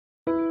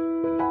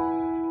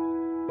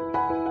Hi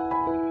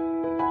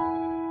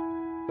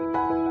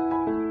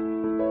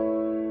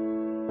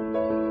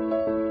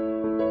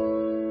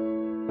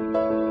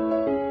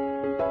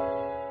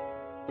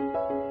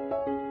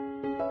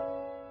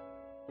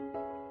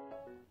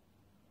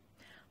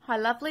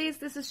lovelies,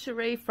 this is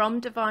Sheree from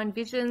Divine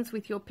Visions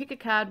with your pick a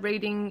card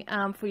reading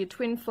for your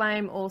twin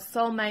flame or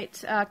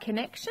soulmate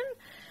connection.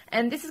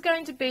 And this is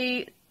going to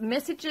be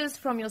messages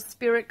from your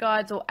spirit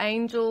guides or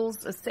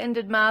angels,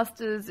 ascended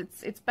masters.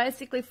 It's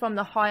basically from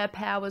the higher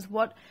powers,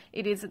 what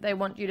it is that they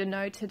want you to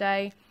know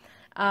today.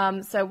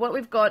 So what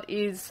we've got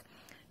is,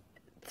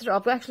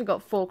 I've actually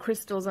got 4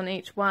 crystals on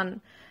each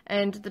one.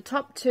 And the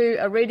top 2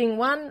 are reading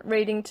 1,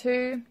 reading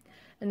 2,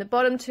 and the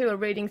bottom 2 are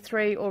reading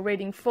 3 or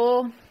reading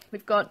 4.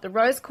 We've got the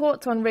rose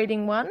quartz on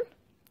reading 1,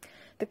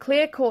 the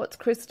clear quartz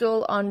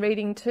crystal on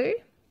reading 2,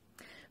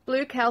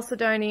 blue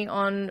Chalcedony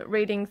on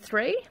reading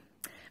 3,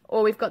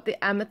 or we've got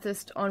the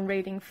amethyst on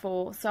reading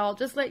 4. So I'll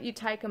just let you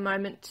take a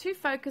moment to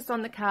focus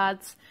on the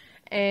cards,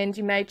 and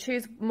you may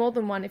choose more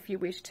than one if you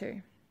wish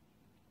to.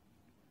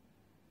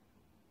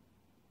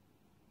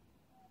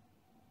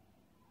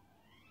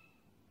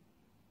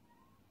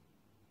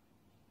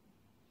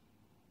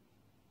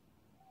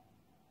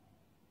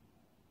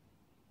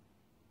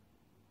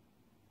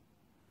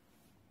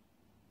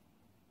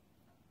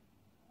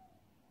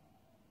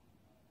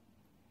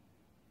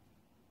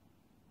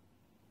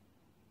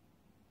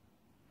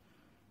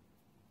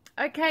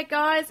 Okay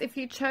guys, if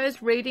you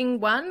chose reading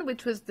 1,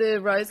 which was the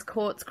rose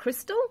quartz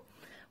crystal,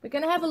 we're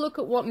going to have a look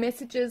at what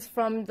messages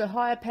from the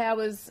higher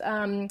powers,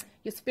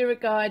 your spirit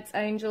guides,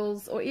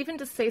 angels, or even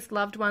deceased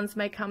loved ones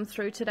may come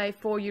through today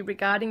for you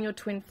regarding your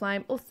twin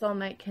flame or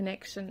soulmate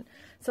connection.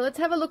 So let's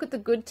have a look at the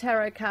good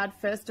tarot card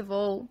first of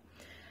all.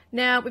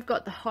 Now we've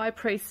got the High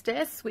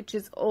Priestess, which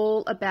is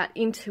all about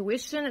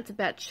intuition. It's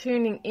about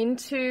tuning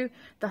into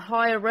the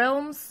higher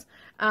realms,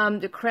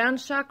 the crown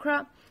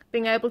chakra,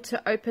 being able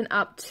to open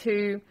up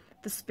to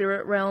the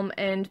spirit realm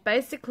and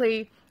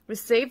basically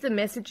receive the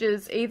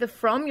messages either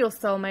from your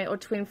soulmate or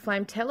twin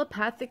flame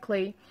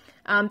telepathically.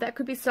 That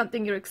could be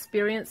something you're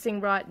experiencing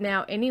right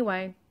now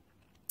anyway,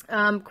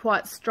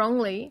 quite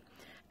strongly.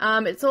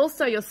 It's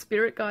also your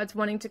spirit guides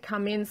wanting to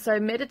come in,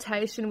 so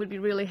meditation would be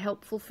really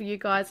helpful for you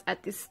guys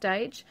at this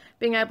stage,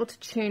 being able to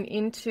tune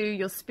into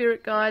your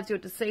spirit guides, your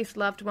deceased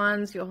loved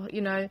ones, your,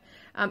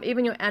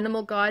 even your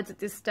animal guides at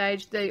this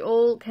stage. They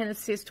all can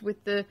assist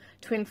with the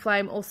twin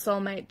flame or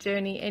soulmate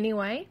journey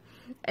anyway.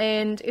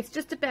 And it's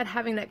just about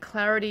having that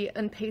clarity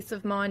and peace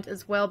of mind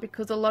as well,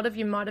 because a lot of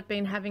you might have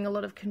been having a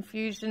lot of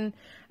confusion.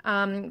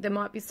 There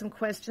might be some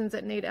questions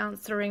that need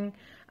answering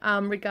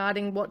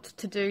regarding what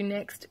to do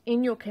next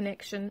in your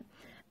connection.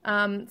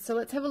 So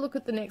let's have a look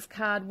at the next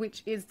card,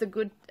 which is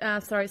the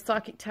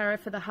Psychic Tarot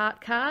for the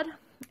Heart card.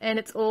 And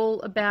it's all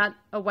about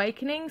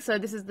awakening. So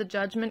this is the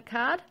Judgment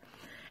card.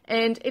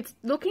 And it's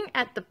looking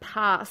at the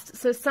past.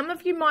 So some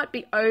of you might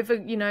be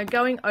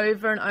going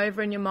over and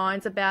over in your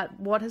minds about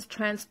what has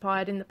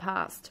transpired in the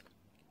past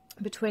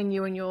between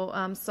you and your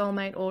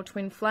soulmate or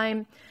twin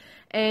flame.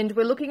 And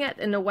we're looking at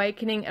an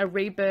awakening, a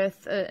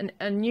rebirth,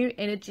 a new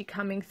energy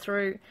coming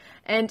through.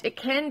 And it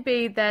can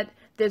be that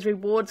there's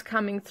rewards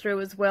coming through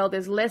as well.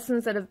 There's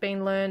lessons that have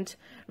been learned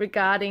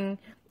regarding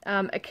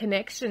a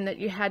connection that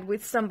you had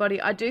with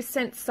somebody. I do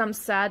sense some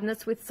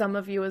sadness with some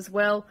of you as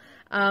well,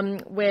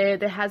 where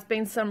there has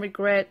been some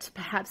regret.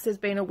 Perhaps there's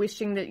been a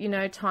wishing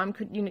that, time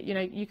could,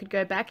 you could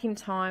go back in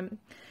time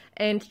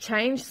and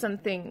change some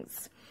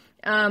things.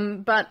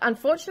 But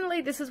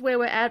unfortunately, this is where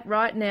we're at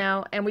right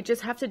now, and we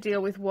just have to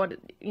deal with what,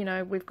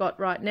 we've got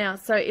right now.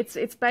 So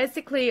it's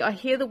basically, I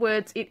hear the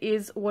words, it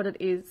is what it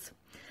is.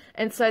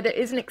 And so there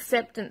is an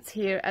acceptance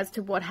here as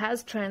to what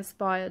has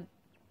transpired.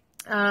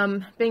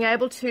 Being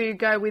able to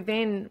go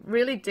within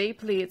really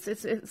deeply.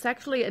 It's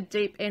actually a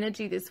deep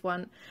energy, this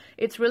one.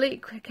 It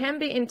can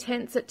be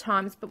intense at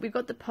times, but we've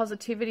got the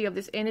positivity of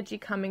this energy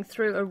coming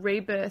through, a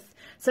rebirth.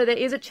 So there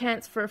is a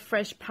chance for a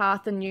fresh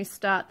path, a new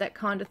start, that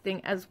kind of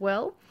thing as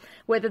well.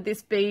 Whether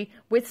this be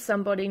with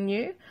somebody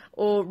new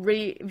or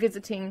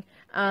revisiting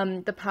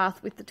the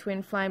path with the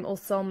twin flame or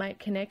soulmate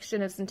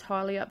connection, is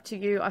entirely up to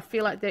you. I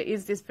feel like there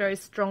is this very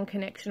strong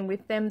connection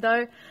with them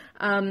though,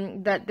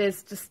 that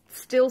there's just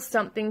still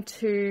something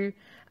to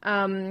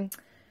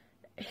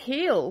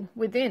heal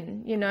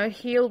within,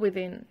 heal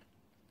within.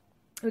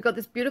 We've got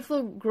this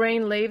beautiful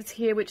green leaves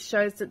here, which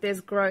shows that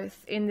there's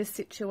growth in this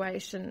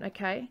situation,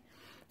 okay?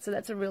 So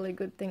that's a really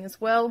good thing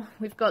as well.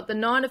 We've got the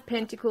Nine of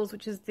Pentacles,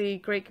 which is the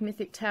Greek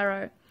mythic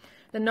tarot.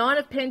 The Nine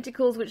of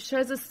Pentacles, which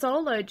shows a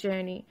solo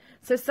journey.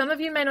 So some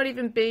of you may not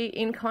even be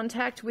in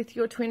contact with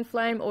your twin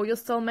flame or your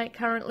soulmate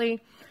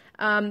currently.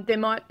 There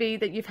might be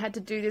that you've had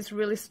to do this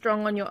really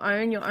strong on your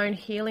own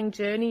healing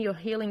journey, your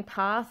healing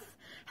path,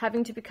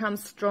 having to become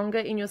stronger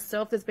in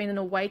yourself. There's been an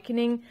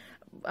awakening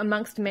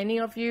amongst many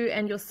of you,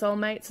 and your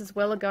soulmates as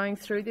well are going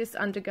through this,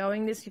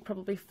 undergoing this. You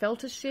probably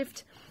felt a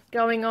shift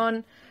going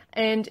on,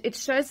 and it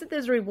shows that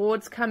there's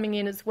rewards coming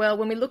in as well.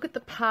 When we look at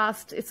the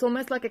past, it's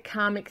almost like a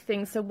karmic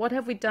thing. So what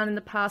have we done in the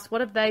past?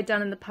 What have they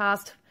done in the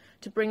past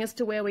to bring us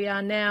to where we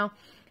are now?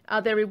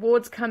 Are there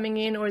rewards coming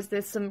in, or is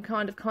there some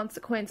kind of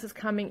consequences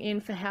coming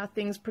in for how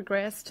things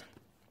progressed?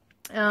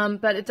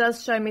 But it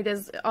does show me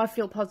I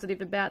feel positive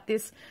about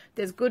this.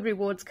 There's good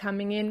rewards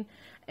coming in,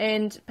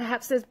 and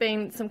perhaps there's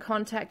been some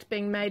contact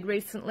being made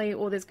recently,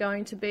 or there's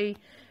going to be,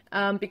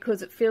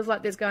 because it feels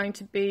like there's going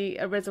to be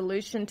a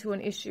resolution to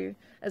an issue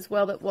as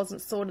well that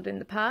wasn't sorted in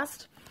the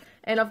past.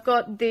 And I've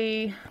got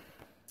the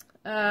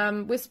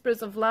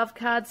Whispers of Love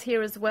cards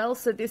here as well.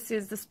 So this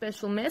is the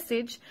special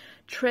message.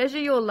 Treasure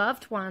your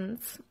loved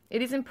ones.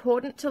 It is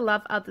important to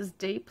love others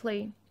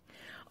deeply.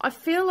 I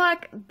feel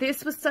like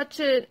this was such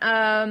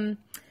a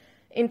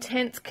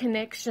intense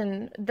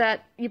connection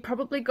that you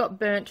probably got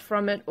burnt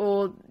from it,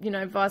 or, you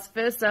know, vice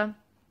versa.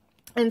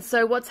 And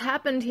so what's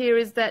happened here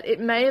is that it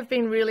may have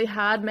been really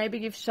hard. Maybe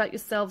you've shut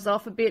yourselves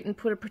off a bit and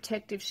put a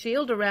protective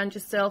shield around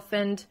yourself,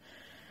 and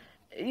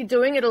you're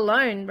doing it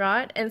alone,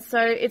 right? And so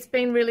it's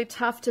been really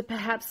tough to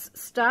perhaps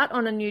start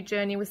on a new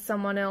journey with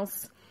someone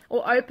else,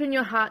 or open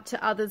your heart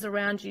to others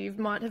around you. You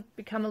might have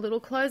become a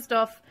little closed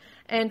off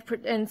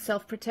and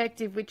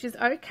self-protective, which is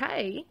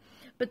okay.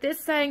 But they're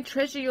saying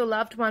treasure your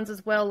loved ones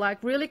as well.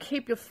 Like, really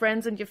keep your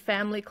friends and your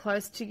family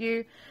close to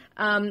you.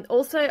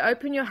 Also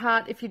open your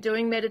heart if you're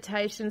doing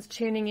meditations,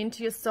 tuning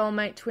into your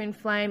soulmate, twin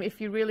flame,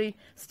 if you really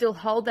still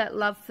hold that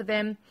love for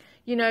them,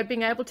 you know,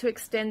 being able to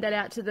extend that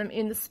out to them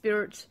in the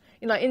spirit,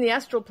 you know, in the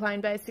astral plane,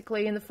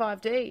 basically, in the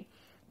 5D.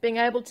 Being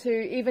able to,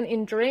 even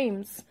in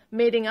dreams,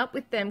 meeting up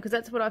with them, because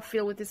that's what I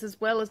feel with this as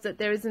well, is that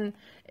there is an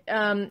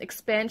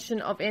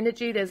expansion of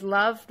energy. There's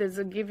love. There's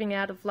a giving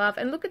out of love.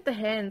 And look at the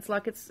hands,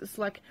 like it's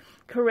like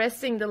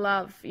caressing the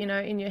love, you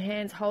know, in your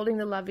hands, holding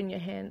the love in your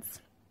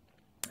hands.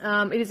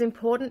 It is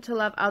important to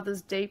love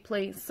others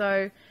deeply.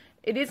 So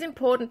it is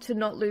important to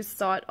not lose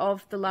sight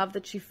of the love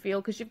that you feel,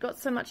 because you've got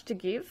so much to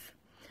give.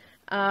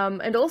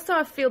 And also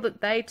I feel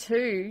that they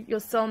too, your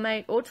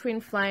soulmate or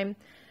twin flame,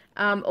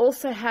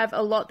 also have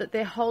a lot that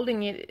they're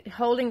holding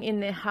in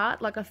their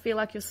heart. Like, I feel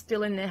like you're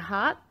still in their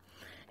heart,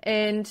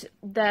 and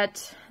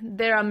that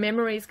there are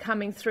memories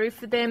coming through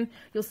for them.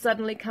 You'll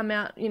suddenly come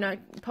out, you know,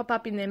 pop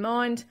up in their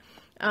mind,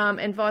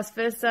 and vice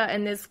versa.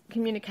 And there's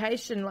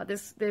communication, like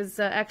there's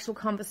actual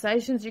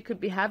conversations you could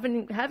be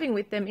having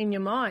with them in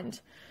your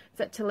mind. It's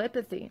that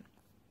telepathy.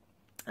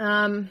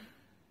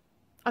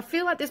 I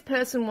feel like this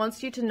person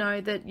wants you to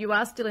know that you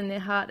are still in their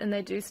heart, and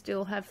they do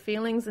still have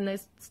feelings, and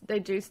they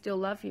do still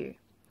love you.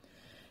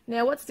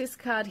 Now, what's this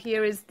card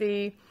here is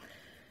the,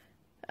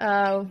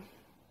 I've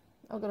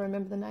got to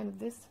remember the name of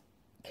this,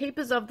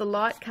 Keepers of the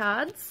Light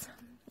cards.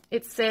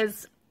 It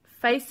says,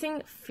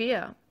 facing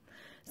fear.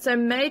 So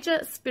major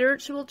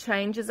spiritual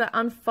changes are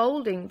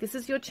unfolding. This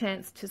is your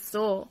chance to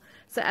soar.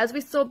 So as we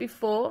saw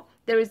before,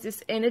 there is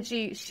this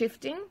energy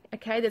shifting,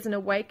 okay? There's an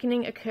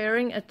awakening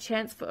occurring, a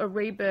chance for a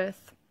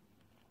rebirth,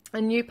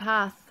 a new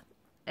path,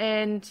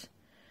 and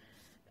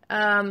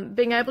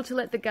being able to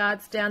let the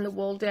guards down, the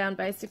wall down,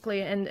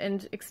 basically,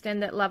 and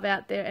extend that love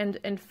out there,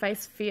 and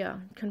face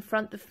fear,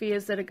 confront the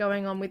fears that are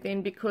going on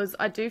within, because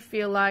I do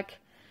feel like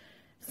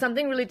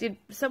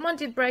someone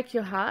did break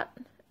your heart,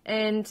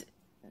 and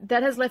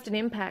that has left an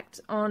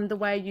impact on the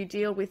way you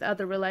deal with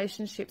other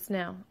relationships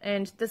now.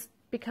 And this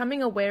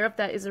becoming aware of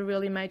that is a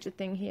really major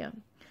thing here.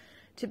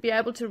 To be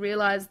able to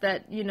realize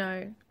that, you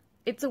know,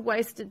 it's a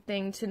wasted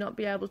thing to not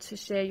be able to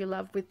share your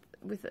love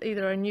with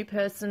either a new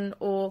person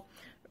or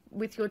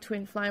with your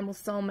twin flame or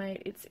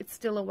soulmate. It's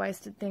still a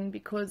wasted thing,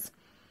 because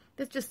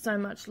there's just so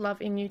much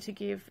love in you to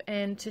give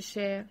and to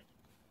share.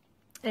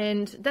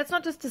 And that's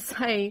not just to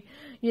say,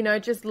 you know,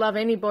 just love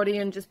anybody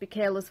and just be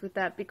careless with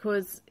that,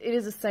 because it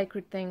is a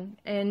sacred thing.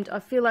 And I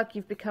feel like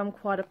you've become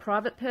quite a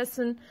private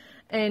person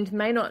and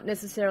may not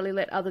necessarily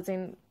let others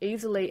in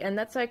easily, and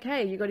that's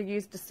okay. You've got to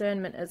use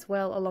discernment as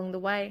well along the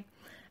way.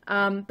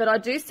 But I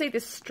do see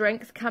this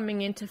strength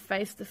coming in to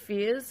face the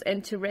fears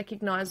and to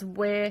recognize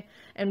where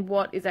and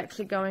what is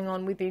actually going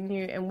on within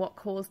you and what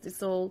caused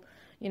this all,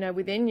 you know,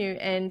 within you.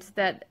 And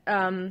that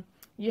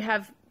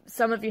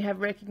some of you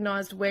have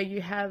recognized where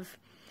you have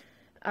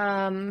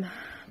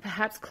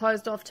perhaps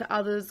closed off to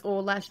others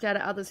or lashed out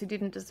at others who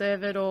didn't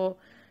deserve it, or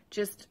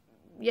just,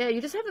 yeah,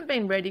 you just haven't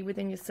been ready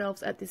within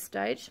yourselves at this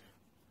stage.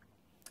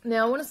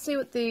 Now I want to see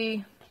what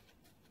the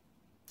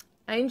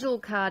angel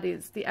card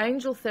is. The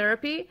angel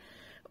therapy,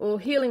 or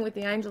healing with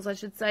the angels, I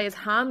should say, is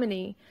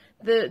harmony.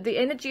 The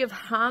energy of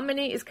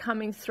harmony is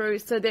coming through.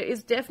 So there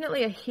is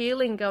definitely a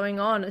healing going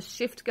on, a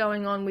shift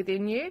going on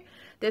within you.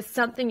 There's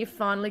something you're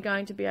finally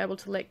going to be able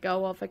to let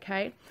go of,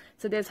 okay?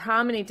 So there's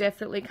harmony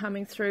definitely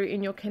coming through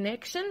in your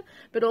connection,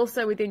 but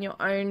also within your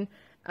own,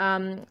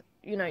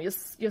 you know,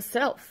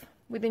 yourself,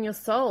 within your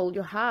soul,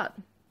 your heart,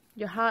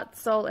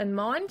 soul, and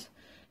mind.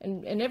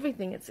 And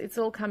everything, it's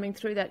all coming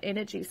through that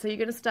energy. So you're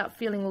going to start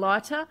feeling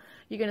lighter.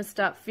 You're going to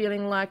start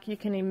feeling like you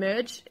can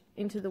emerge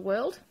into the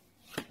world.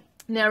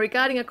 Now,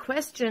 regarding a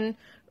question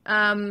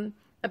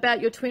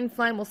about your twin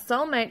flame or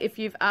soulmate, if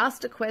you've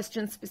asked a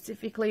question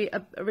specifically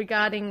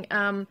regarding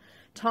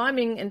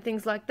timing and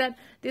things like that,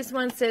 this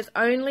one says,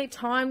 only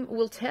time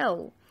will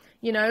tell.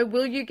 You know,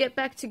 will you get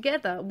back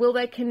together? Will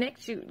they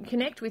connect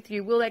with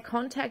you? Will they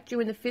contact you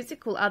in the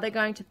physical? Are they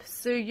going to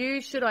pursue you?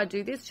 Should I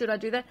do this? Should I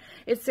do that?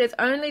 It says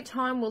only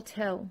time will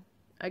tell.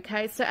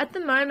 Okay, so at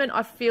the moment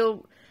I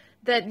feel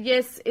that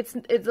yes, it's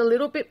a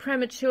little bit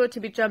premature to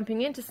be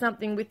jumping into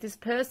something with this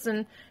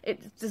person.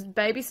 It's just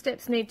baby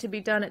steps need to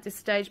be done at this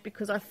stage,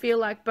 because I feel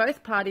like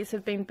both parties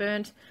have been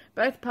burnt.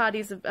 Both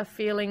parties are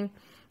feeling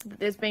that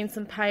there's been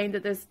some pain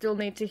that they still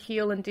need to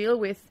heal and deal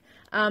with.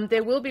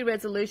 There will be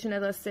resolution,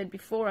 as I said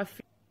before.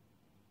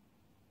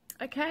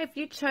 Okay, if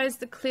you chose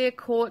the clear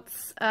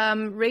quartz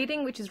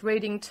reading, which is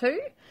reading 2,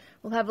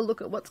 we'll have a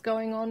look at what's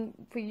going on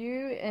for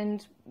you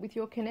and with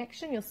your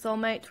connection, your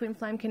soulmate twin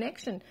flame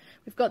connection.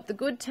 We've got the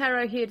good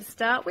tarot here to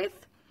start with.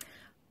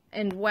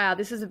 And wow,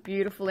 this is a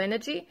beautiful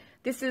energy.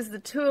 This is the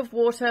 2 of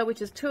water,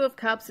 which is 2 of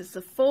cups. It's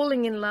a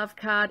falling in love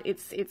card.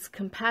 It's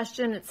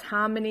compassion, it's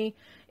harmony.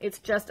 It's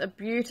just a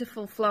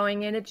beautiful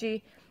flowing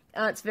energy.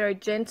 It's very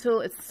gentle,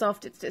 it's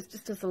soft, it's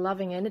just a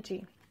loving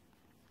energy.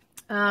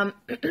 Then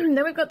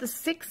we've got the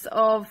 6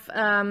 of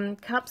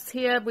cups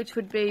here, which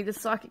would be the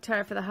psychic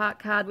tarot for the heart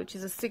card, which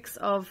is a 6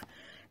 of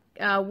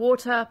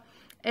water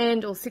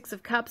or 6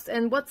 of cups.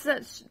 And what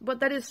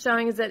that is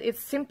showing is that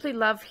it's simply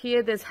love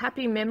here. There's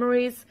happy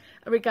memories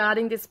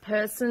regarding this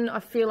person. I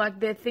feel like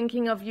they're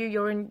thinking of you.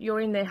 You're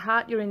in their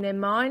heart, you're in their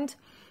mind.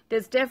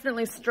 There's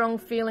definitely strong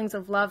feelings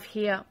of love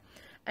here.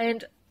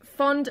 And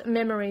fond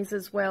memories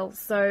as well.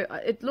 So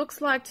it looks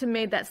like to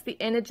me that's the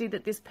energy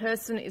that this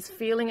person is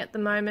feeling at the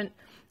moment.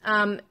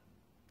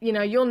 You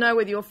know, you'll know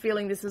whether you're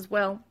feeling this as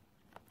well.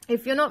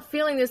 If you're not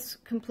feeling this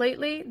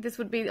completely, this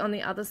would be on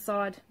the other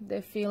side.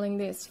 They're feeling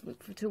this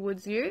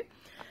towards you.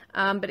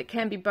 But it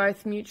can be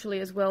both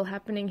mutually as well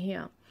happening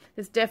here.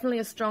 There's definitely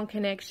a strong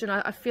connection.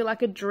 I feel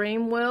like a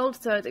dream world,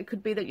 so it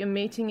could be that you're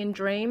meeting in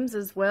dreams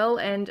as well.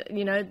 And,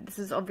 you know, this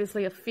is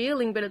obviously a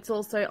feeling, but it's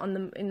also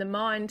in the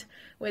mind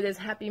where there's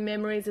happy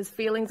memories, there's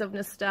feelings of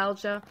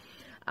nostalgia,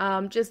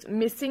 just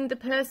missing the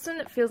person.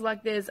 It feels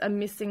like there's a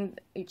missing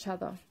each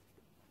other.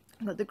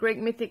 I've got the Greek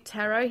Mythic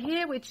Tarot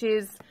here, which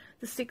is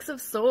the 6 of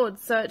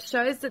Swords. So it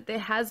shows that there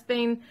has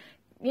been,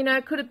 you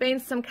know, could have been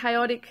some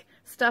chaotic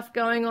stuff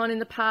going on in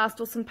the past,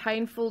 or some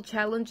painful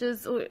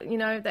challenges, or, you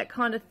know, that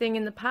kind of thing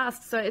in the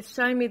past. So it's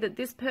showing me that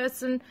this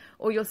person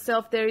or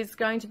yourself, there is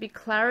going to be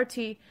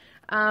clarity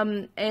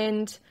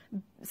and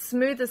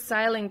smoother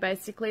sailing,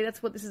 basically.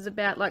 That's what this is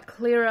about, like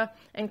clearer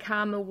and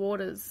calmer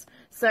waters.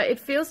 So it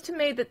feels to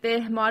me that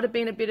there might have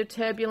been a bit of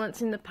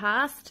turbulence in the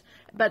past,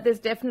 but there's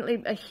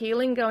definitely a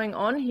healing going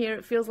on here.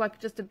 It feels like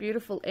just a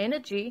beautiful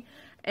energy.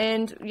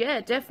 And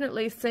yeah,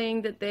 definitely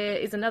seeing that there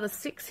is another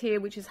 6 here,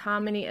 which is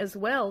harmony as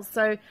well.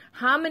 So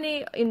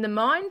harmony in the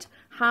mind,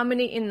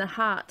 harmony in the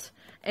heart,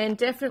 and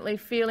definitely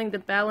feeling the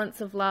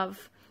balance of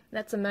love.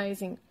 That's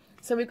amazing.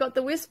 So we've got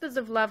the Whispers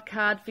of Love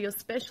card for your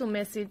special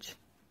message.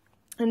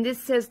 And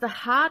this says, the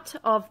heart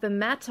of the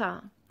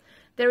matter.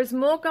 There is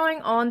more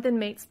going on than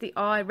meets the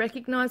eye.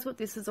 Recognize what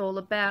this is all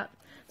about.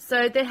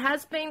 So there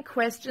has been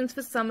questions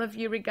for some of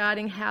you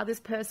regarding how this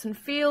person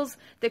feels.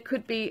 There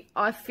could be,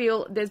 I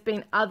feel there's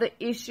been other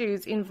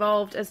issues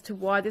involved as to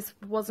why this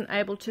wasn't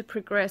able to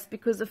progress,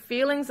 because the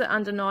feelings are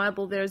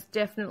undeniable. There's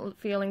definite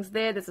feelings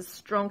there. There's a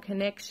strong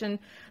connection.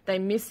 They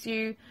miss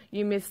you,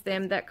 you miss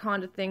them, that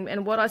kind of thing.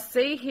 And what I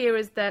see here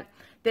is that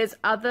there's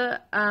other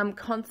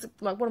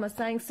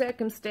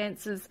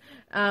circumstances,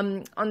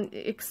 on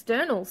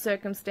external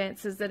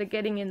circumstances that are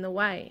getting in the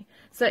way.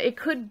 So it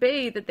could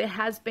be that there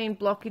has been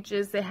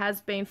blockages, there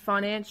has been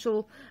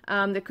financial,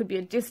 there could be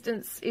a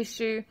distance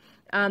issue,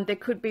 there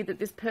could be that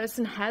this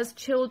person has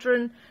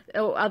children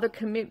or other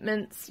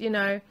commitments, you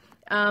know.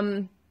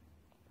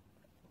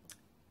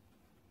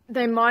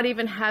 They might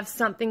even have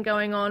something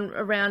going on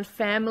around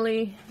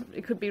family.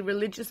 It could be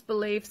religious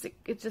beliefs.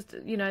 It's just,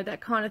 you know, that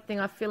kind of thing.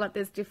 I feel like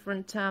there's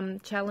different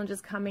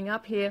challenges coming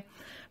up here.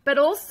 But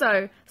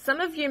also,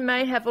 some of you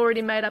may have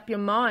already made up your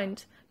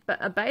mind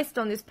based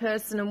on this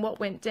person and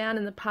what went down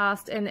in the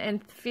past,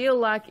 and feel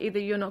like either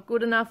you're not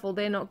good enough or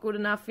they're not good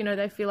enough. You know,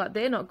 they feel like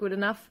they're not good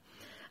enough.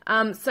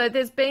 So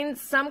there's been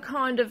some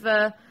kind of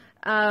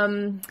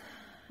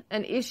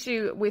an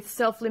issue with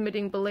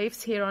self-limiting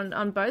beliefs here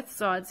on both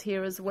sides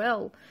here as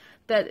well,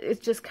 that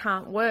it just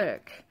can't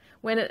work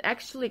when it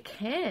actually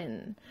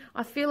can.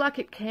 I feel like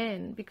it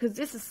can, because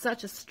this is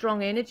such a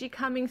strong energy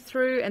coming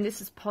through, and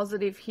this is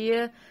positive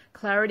here,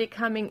 clarity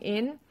coming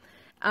in.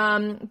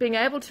 Being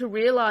able to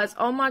realize,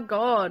 oh my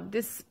God,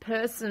 this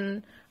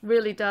person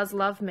really does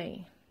love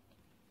me.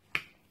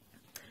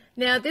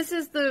 Now, this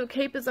is the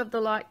Keepers of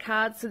the Light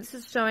card. So this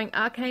is showing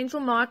Archangel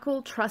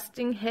Michael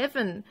trusting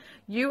heaven.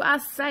 You are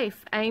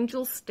safe.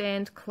 Angels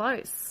stand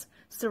close.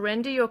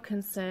 Surrender your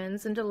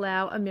concerns and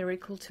allow a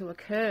miracle to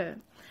occur.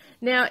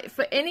 Now,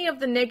 for any of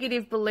the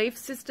negative belief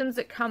systems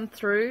that come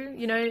through,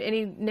 you know,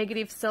 any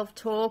negative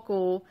self-talk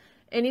or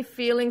any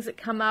feelings that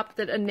come up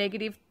that are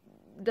negative,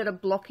 that are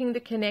blocking the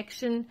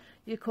connection,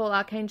 You call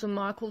Archangel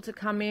Michael to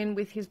come in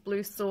with his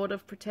blue sword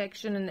of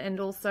protection and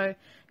also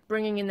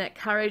bringing in that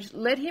courage.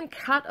 Let him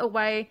cut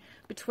away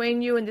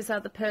between you and this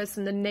other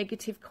person the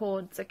negative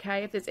cords,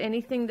 okay? If there's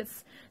anything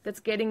that's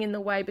getting in the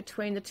way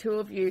between the two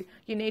of you,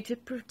 you need to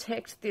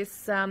protect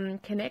this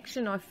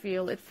connection, I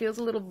feel. It feels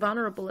a little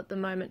vulnerable at the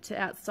moment to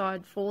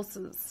outside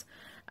forces.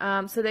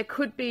 So there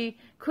could be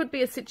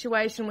a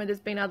situation where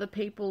there's been other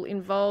people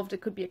involved.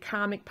 It could be a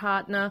karmic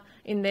partner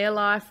in their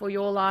life or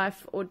your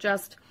life, or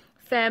just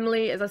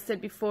family. As I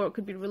said before, it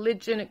could be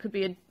religion. It could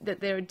be that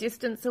they're a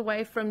distance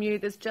away from you.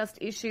 There's just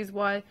issues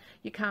why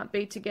you can't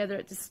be together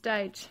at this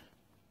stage.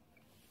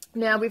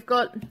 Now we've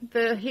got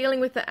the healing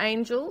with the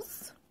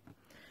angels.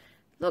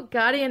 Look,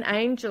 guardian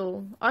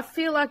angel, I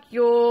feel like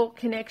your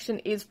connection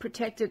is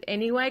protected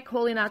anyway.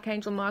 Call in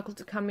Archangel Michael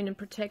to come in and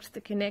protect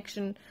the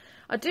connection.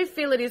 I do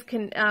feel it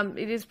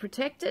is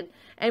protected,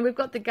 and we've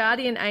got the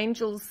guardian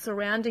angels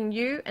surrounding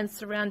you and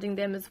surrounding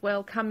them as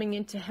well, coming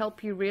in to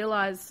help you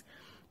realize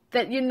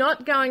that you're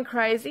not going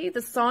crazy.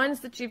 The signs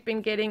that you've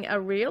been getting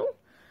are real.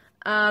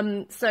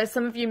 So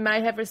some of you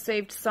may have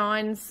received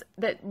signs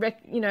that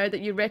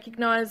that you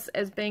recognize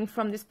as being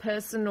from this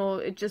person,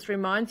 or it just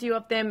reminds you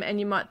of them, and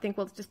you might think,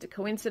 well, it's just a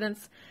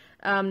coincidence.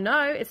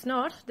 No, it's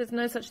not. There's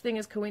no such thing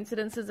as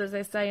coincidences, as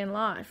they say in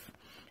life.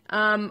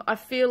 I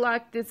feel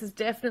like this is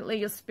definitely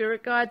your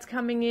spirit guides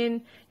coming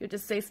in, your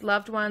deceased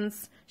loved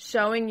ones,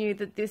 showing you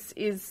that this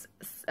is,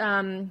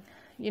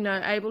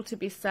 able to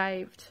be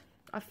saved.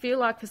 I feel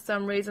like for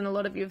some reason a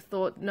lot of you have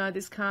thought, no,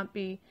 this can't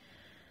be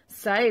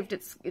saved.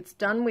 It's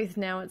done with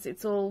now.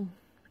 It's all,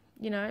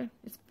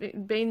 it's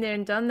been there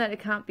and done that. It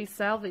can't be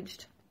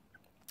salvaged.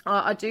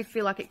 I do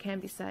feel like it can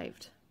be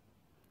saved.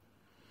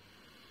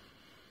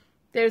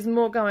 There's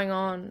more going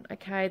on,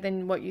 okay,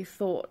 than what you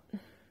thought.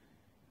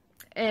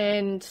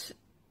 And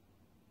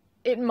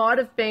it might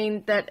have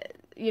been that,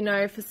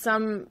 for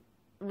some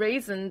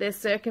reason their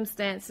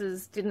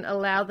circumstances didn't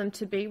allow them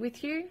to be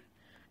with you,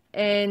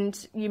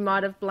 and you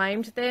might have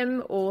blamed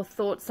them or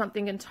thought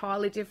something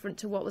entirely different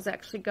to what was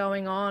actually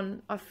going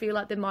on. I feel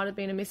like there might have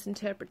been a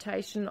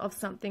misinterpretation of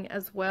something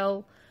as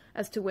well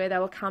as to where they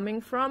were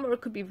coming from, or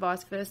it could be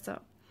vice versa.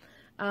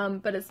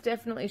 But it's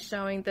definitely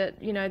showing that,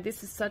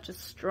 this is such a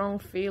strong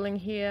feeling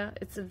here.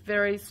 It's a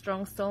very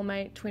strong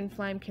soulmate, twin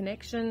flame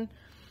connection.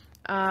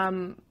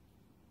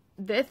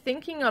 They're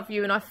thinking of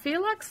you, and I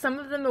feel like some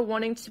of them are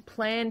wanting to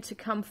plan to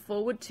come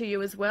forward to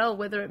you as well,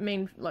 whether it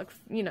means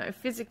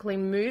physically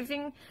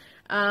moving,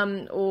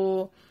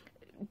 or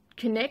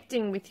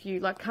connecting with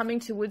you, like coming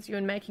towards you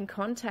and making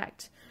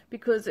contact,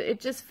 because it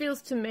just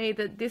feels to me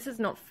that this is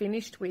not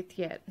finished with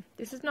yet.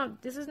 This is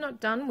not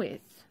done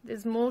with.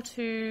 There's more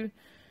to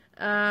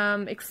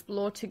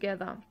explore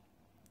together.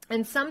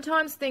 And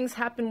sometimes things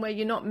happen where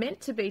you're not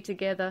meant to be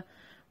together.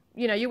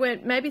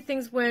 Maybe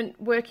things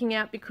weren't working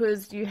out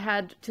because you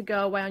had to go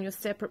away on your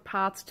separate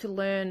paths to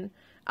learn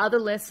other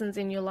lessons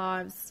in your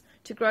lives,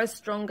 to grow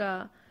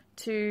stronger,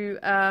 to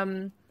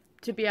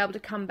be able to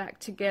come back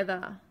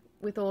together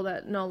with all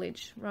that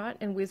knowledge, right,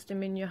 and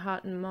wisdom in your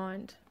heart and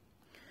mind.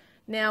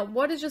 Now,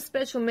 what is your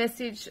special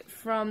message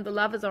from the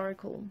Lover's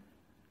Oracle?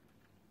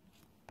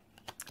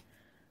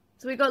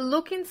 So we got,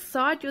 look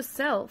inside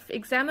yourself.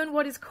 Examine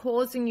what is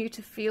causing you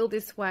to feel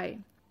this way.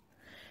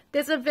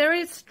 There's a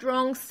very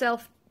strong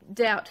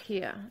self-doubt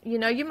here.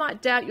 You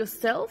might doubt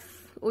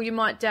yourself, or you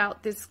might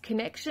doubt this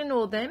connection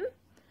or them.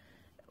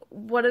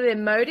 What are their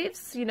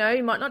motives? You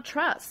might not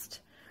trust.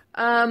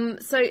 So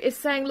it's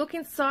saying, look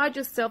inside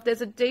yourself.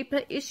 There's a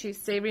deeper issue.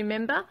 See,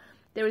 remember,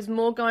 there is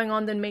more going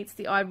on than meets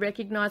the eye.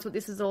 Recognize what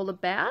this is all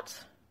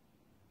about.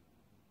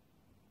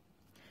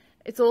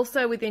 It's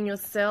also within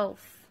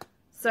yourself.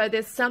 So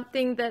there's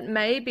something that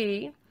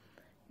maybe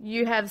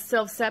you have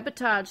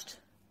self-sabotaged.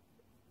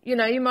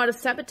 You might have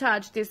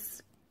sabotaged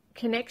this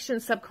connection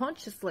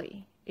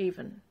subconsciously,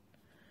 even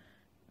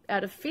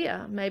out of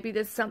fear. Maybe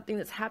there's something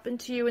that's happened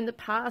to you in the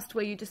past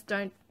where you just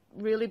don't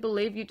really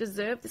believe you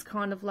deserve this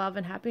kind of love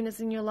and happiness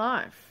in your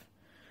life.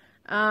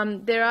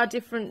 There are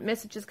different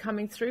messages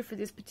coming through for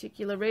this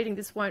particular reading.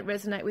 This won't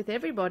resonate with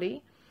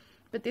everybody,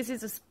 but this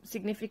is a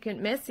significant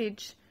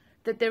message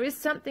that there is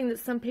something that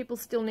some people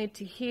still need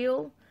to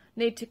heal,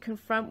 need to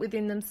confront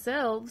within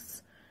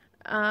themselves,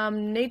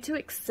 need to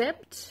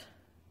accept,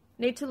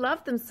 need to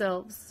love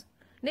themselves,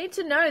 need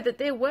to know that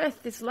they're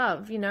worth this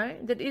love,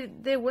 that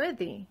they're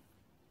worthy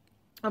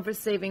of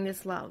receiving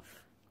this love.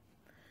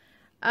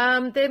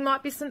 There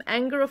might be some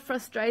anger or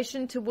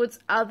frustration towards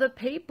other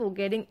people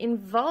getting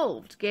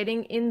involved,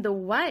 getting in the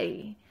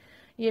way,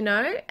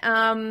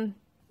 that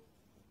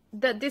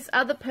this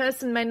other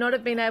person may not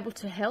have been able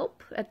to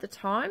help at the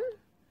time.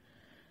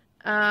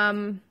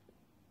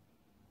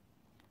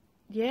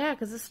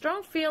 Because a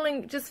strong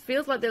feeling just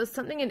feels like there was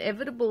something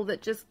inevitable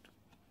that just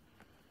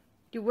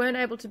you weren't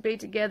able to be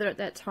together at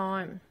that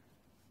time.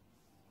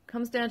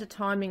 Comes down to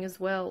timing as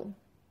well.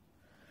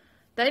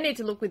 They need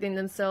to look within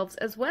themselves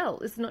as well.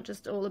 It's not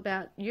just all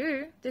about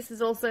you. This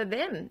is also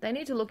them. They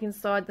need to look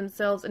inside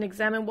themselves and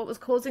examine what was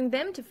causing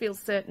them to feel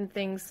certain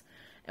things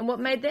and what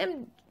made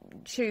them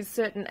choose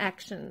certain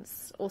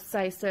actions or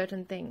say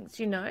certain things,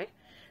 you know.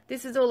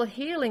 This is all a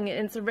healing,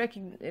 and it's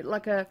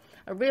a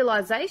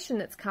realization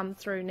that's come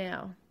through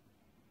now.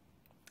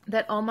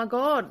 That, oh my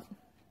God,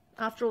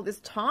 after all this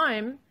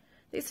time,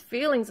 these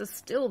feelings are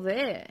still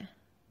there.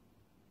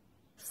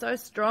 So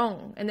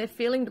strong. And they're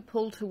feeling the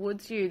pull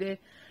towards you. They're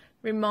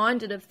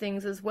reminded of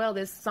things as well.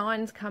 There's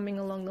signs coming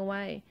along the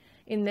way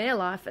in their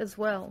life as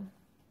well.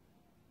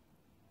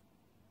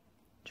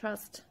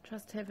 Trust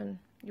heaven.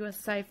 You are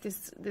safe.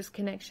 This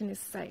connection is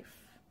safe.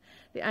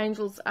 The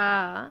angels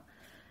are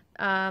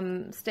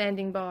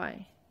standing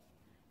by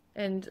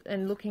and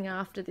looking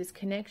after this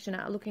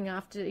connection, looking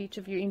after each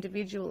of you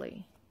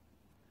individually.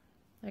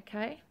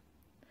 Okay?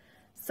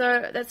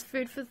 So that's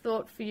food for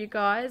thought for you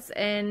guys,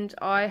 and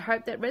I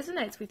hope that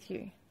resonates with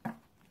you.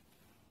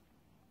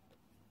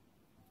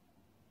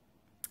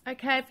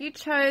 Okay, if you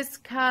chose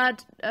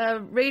card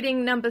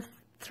reading number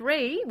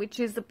 3,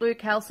 which is the blue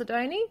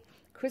Chalcedony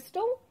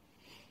crystal,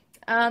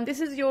 this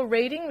is your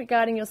reading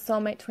regarding your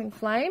soulmate twin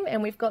flame,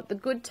 and we've got the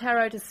good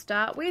tarot to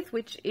start with,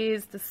 which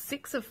is the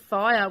 6 of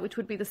fire, which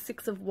would be the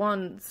 6 of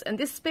wands, and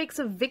this speaks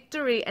of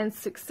victory and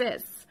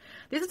success.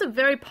 This is a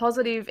very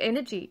positive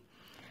energy,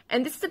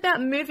 and this is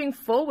about moving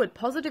forward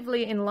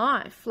positively in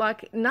life.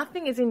 Like,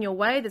 nothing is in your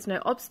way. There's no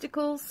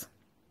obstacles.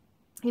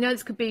 You know,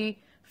 this could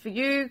be for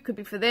you, could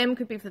be for them,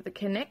 could be for the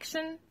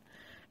connection.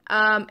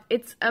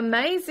 It's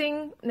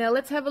amazing. Now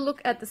let's have a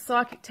look at the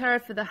Psychic Tarot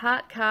for the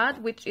Heart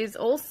card, which is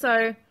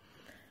also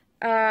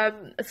a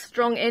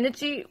strong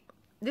energy.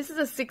 This is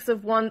a 6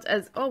 of wands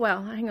as, oh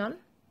wow, hang on.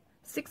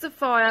 6 of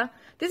fire.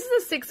 This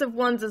is a 6 of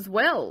wands as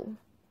well.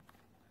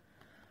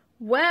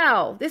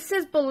 Wow, this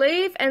says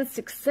believe and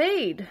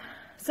succeed.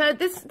 So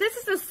this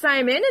is the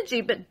same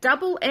energy, but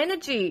double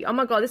energy. Oh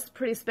my God, this is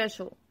pretty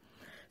special.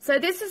 So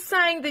this is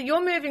saying that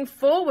you're moving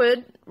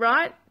forward,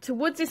 right,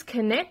 towards this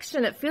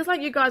connection. It feels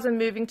like you guys are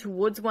moving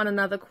towards one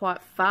another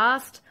quite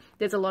fast.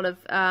 There's a lot of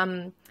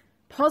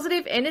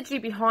positive energy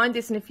behind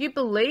this. And if you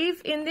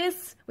believe in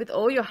this with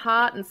all your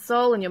heart and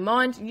soul and your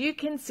mind, you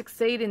can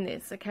succeed in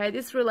this, okay?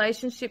 This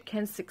relationship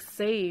can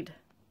succeed.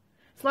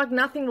 It's like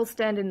nothing will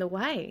stand in the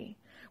way.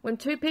 When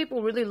two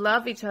people really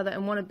love each other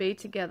and want to be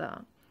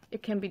together,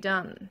 it can be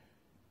done.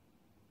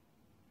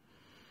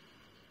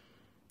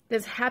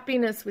 There's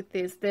happiness with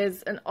this.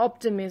 There's an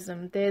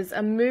optimism. There's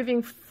a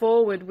moving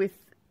forward with,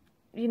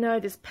 you know,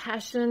 this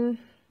passion.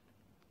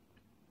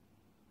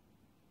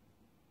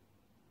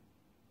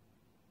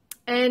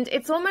 And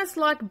it's almost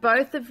like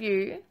both of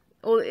you,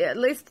 or at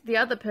least the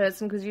other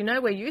person, because you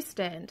know where you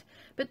stand,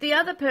 but the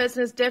other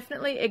person has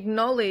definitely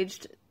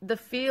acknowledged the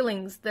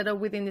feelings that are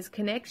within this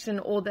connection,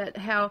 or that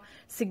how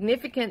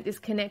significant this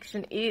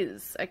connection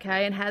is,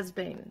 okay, and has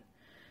been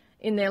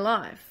in their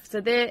life.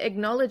 So they're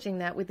acknowledging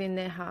that within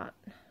their heart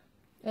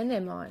and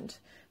their mind.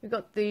 We've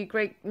got the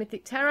Greek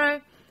Mythic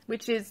Tarot,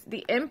 which is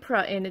the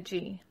Emperor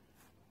energy.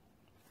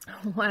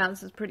 Wow,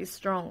 this is pretty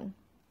strong.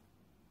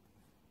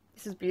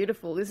 This is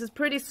beautiful. This is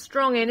pretty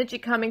strong energy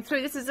coming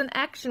through. This is an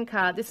action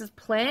card. This is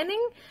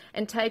planning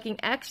and taking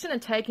action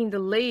and taking the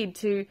lead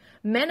to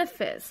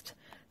manifest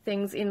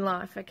things in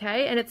life,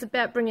 okay? And it's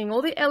about bringing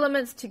all the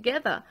elements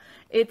together.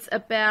 It's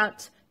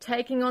about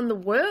taking on the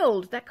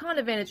world, that kind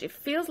of energy. It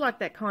feels like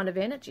that kind of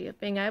energy of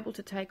being able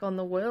to take on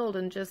the world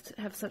and just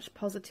have such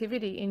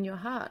positivity in your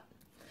heart.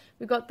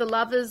 We've got the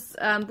Lovers,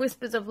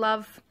 Whispers of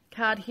Love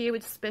card here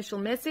with a special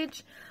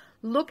message.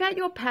 Look at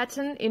your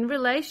pattern in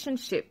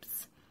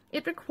relationships.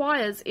 It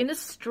requires inner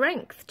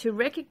strength to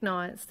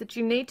recognize that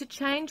you need to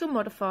change or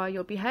modify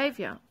your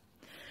behavior.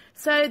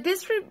 So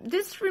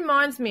this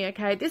reminds me,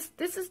 okay, this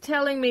is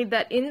telling me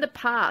that in the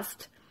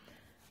past,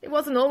 it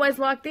wasn't always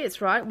like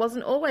this, right? It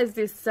wasn't always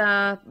this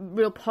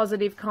real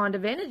positive kind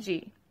of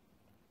energy.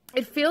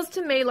 It feels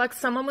to me like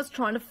someone was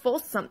trying to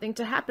force something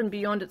to happen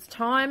beyond its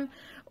time,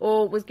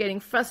 or was getting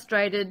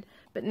frustrated,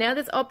 but now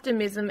there's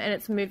optimism and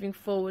it's moving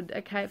forward,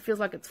 okay? It feels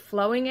like it's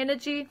flowing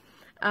energy.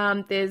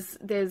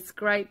 There's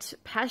great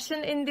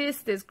passion in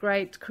this. There's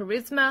great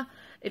charisma.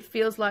 It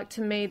feels like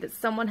to me that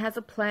someone has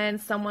a plan.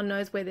 Someone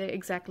knows where they're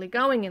exactly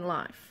going in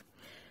life.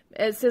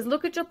 It says,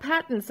 look at your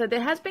pattern. So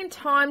there has been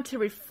time to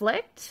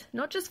reflect,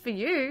 not just for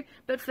you,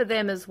 but for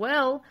them as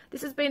well.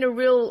 This has been a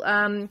real,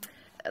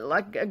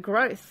 like a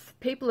growth.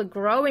 People are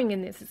growing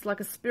in this. It's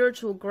like a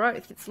spiritual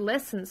growth. It's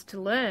lessons to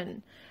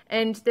learn.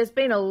 And there's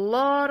been a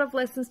lot of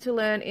lessons to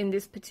learn in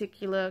this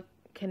particular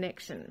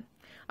connection.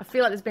 I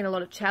feel like there's been a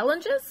lot of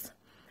challenges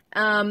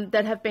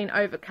that have been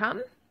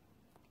overcome.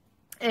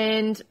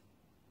 And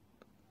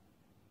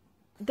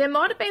there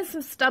might have been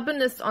some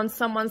stubbornness on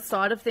someone's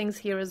side of things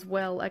here as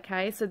well,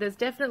 okay? So there's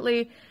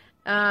definitely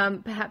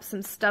perhaps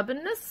some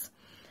stubbornness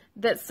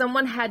that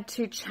someone had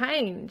to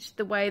change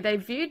the way they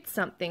viewed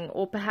something,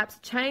 or perhaps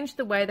change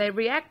the way they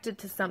reacted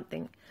to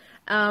something.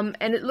 And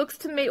it looks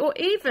to me, or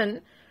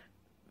even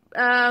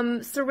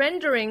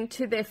surrendering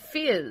to their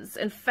fears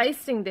and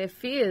facing their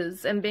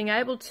fears and being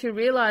able to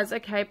realize,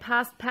 okay,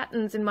 past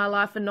patterns in my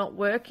life are not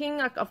working.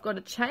 I've got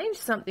to change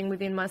something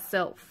within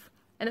myself.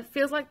 And it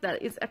feels like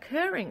that is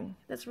occurring.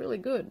 That's really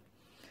good.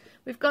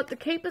 We've got the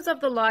Keepers of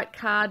the Light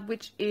card,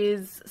 which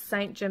is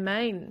Saint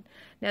Germain.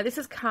 Now, this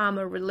is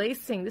karma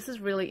releasing. This is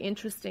really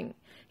interesting.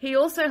 He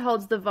also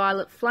holds the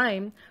violet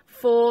flame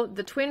for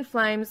the twin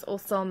flames or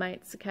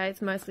soulmates, okay?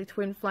 It's mostly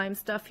twin flame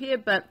stuff here,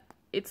 but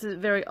it's a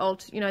very,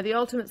 the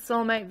ultimate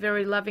soulmate,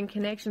 very loving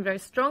connection, very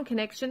strong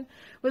connection.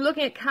 We're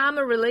looking at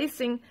karma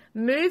releasing,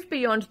 move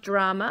beyond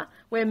drama.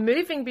 We're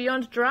moving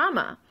beyond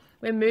drama.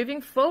 We're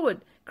moving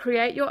forward.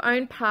 Create your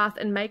own path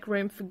and make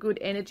room for good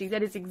energy.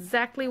 That is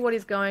exactly what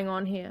is going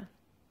on here.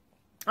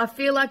 I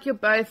feel like you're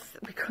both,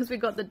 because we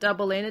got the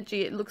double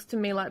energy, it looks to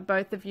me like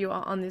both of you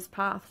are on this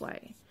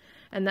pathway.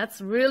 And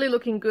that's really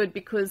looking good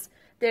because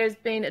there's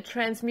been a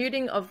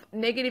transmuting of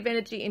negative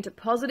energy into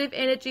positive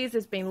energies.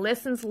 There's been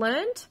lessons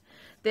learned.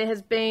 There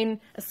has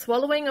been a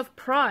swallowing of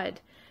pride.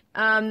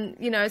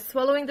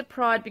 Swallowing the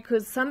pride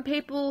because some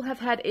people have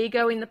had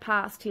ego in the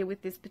past here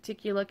with this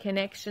particular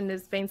connection.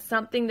 There's been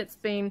something that's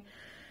been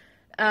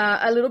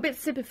a little bit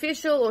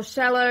superficial or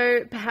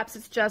shallow. Perhaps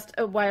it's just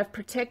a way of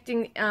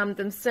protecting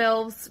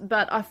themselves,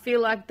 but I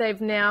feel like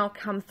they've now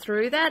come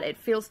through that. It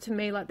feels to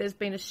me like there's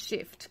been a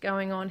shift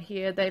going on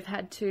here. They've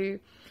had to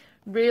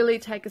really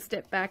take a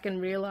step back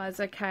and realize,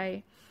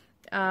 okay,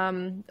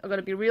 I've got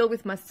to be real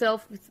with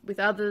myself, with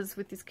others,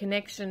 with this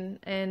connection,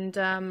 and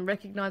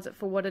recognize it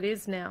for what it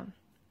is now.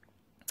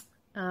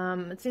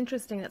 It's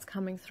interesting that's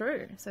coming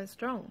through so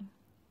strong.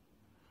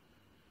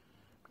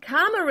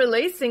 Karma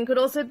releasing could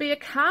also be a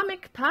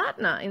karmic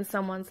partner in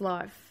someone's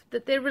life,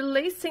 that they're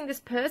releasing this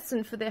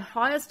person for their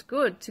highest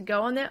good to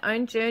go on their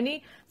own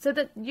journey so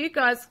that you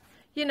guys,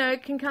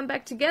 can come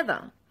back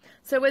together.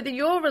 So whether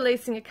you're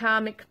releasing a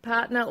karmic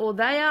partner or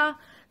they are,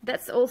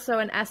 that's also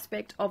an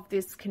aspect of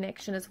this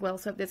connection as well.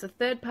 So if there's a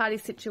third-party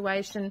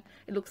situation,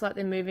 it looks like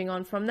they're moving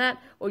on from that,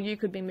 or you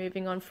could be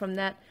moving on from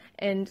that.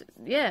 And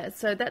yeah,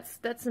 so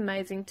that's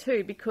amazing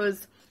too,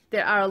 because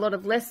there are a lot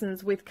of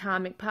lessons with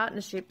karmic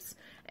partnerships,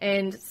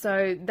 and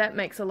so that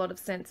makes a lot of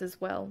sense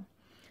as well,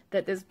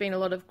 that there's been a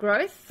lot of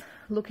growth,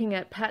 looking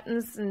at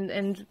patterns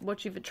and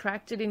what you've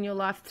attracted in your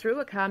life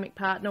through a karmic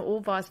partner or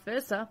vice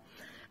versa,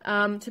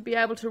 to be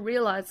able to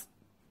realize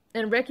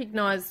and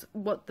recognize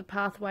what the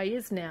pathway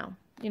is now.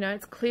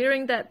 It's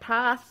clearing that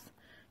path,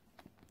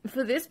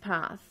 for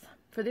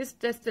this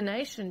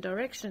destination,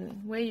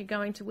 direction, where you're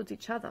going towards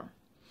each other.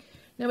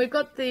 Now we've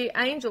got the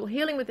angel,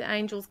 healing with the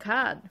angels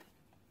card.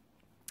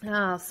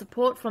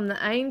 Support from the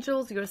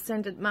angels, your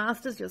ascended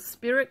masters, your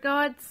spirit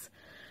guides.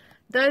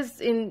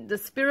 Those in the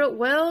spirit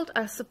world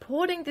are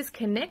supporting this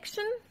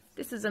connection.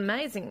 This is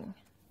amazing.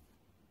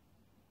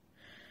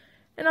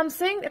 And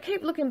I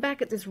keep looking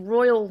back at this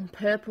royal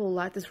purple,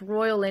 like this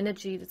royal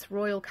energy, this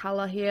royal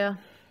color here.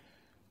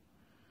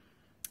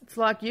 It's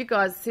like you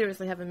guys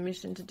seriously have a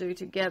mission to do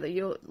together.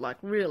 You're like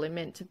really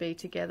meant to be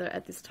together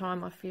at this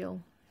time, I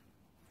feel.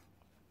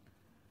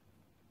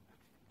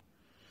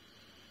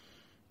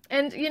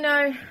 And,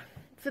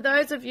 for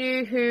those of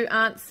you who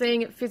aren't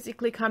seeing it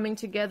physically coming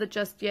together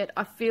just yet,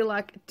 I feel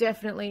like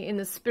definitely in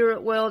the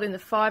spirit world, in the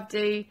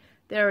 5D,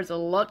 there is a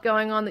lot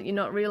going on that you're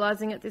not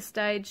realizing at this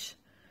stage.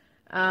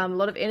 A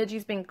lot of energy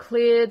is being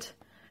cleared,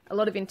 a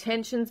lot of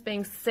intentions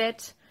being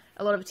set,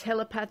 a lot of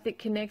telepathic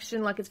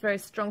connection, like it's very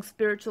strong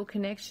spiritual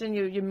connection.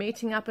 You're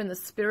meeting up in the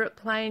spirit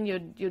plane,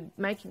 you're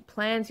making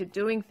plans, you're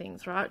doing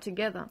things, right,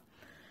 together.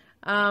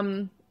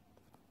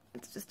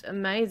 It's just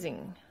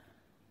amazing.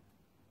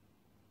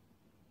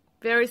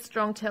 Very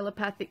strong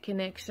telepathic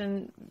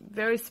connection,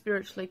 very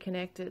spiritually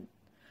connected.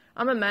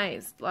 I'm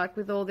amazed, like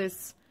with all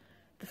this,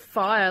 the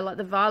fire, like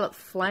the violet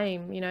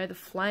flame, the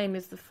flame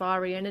is the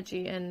fiery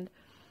energy, and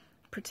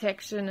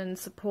protection and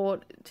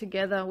support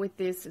together with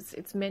this,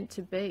 it's meant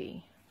to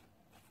be.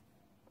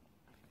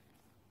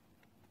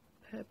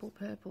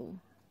 Purple.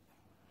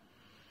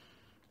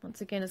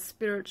 Once again, a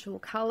spiritual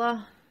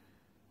color.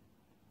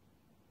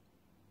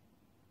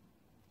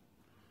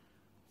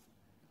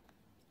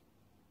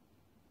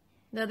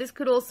 Now this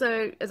could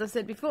also, as I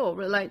said before,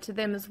 relate to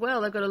them as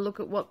well. They've got to look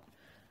at what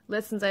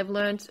lessons they've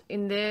learned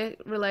in their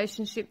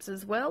relationships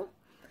as well.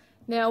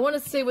 Now I want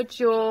to see what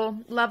your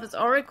Lover's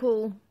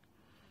Oracle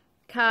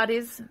card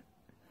is.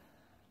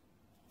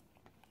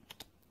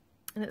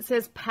 And it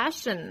says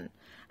passion.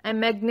 A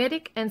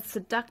magnetic and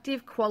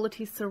seductive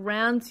quality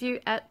surrounds you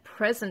at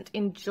present.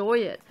 Enjoy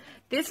it.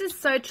 This is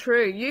so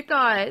true. You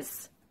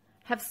guys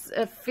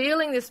are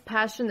feeling this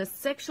passion, the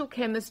sexual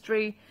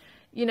chemistry,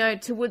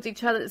 towards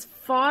each other. It's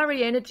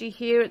fiery energy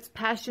here. It's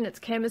passion. It's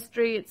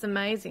chemistry. It's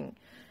amazing.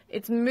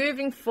 It's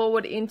moving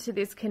forward into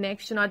this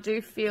connection. I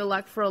do feel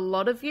like for a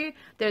lot of you,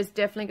 there's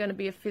definitely going to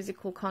be a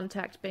physical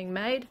contact being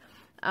made,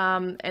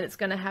 and it's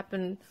going to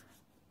happen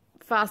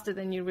faster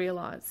than you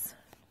realize.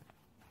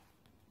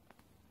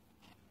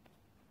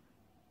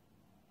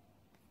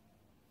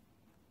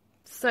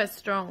 So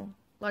strong.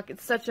 Like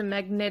it's such a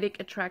magnetic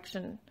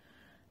attraction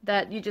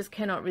that you just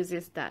cannot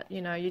resist that.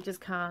 You just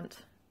can't.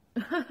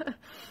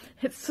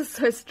 It's just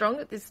so strong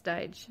at this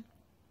stage.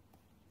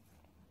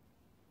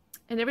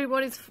 And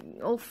everybody's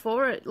all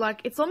for it.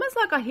 Like, it's almost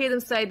like I hear them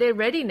say they're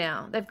ready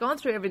now. They've gone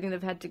through everything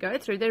they've had to go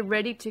through. They're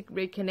ready to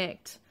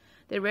reconnect.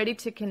 They're ready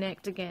to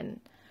connect again.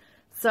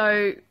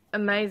 So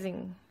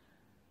amazing.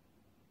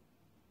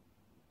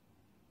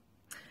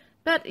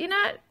 But, you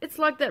know, it's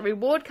like that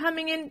reward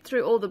coming in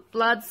through all the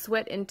blood,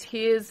 sweat and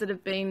tears that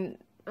have been,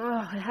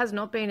 it has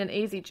not been an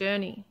easy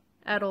journey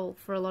at all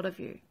for a lot of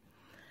you.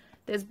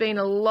 There's been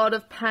a lot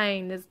of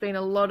pain. There's been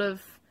a lot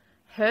of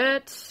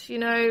hurt, you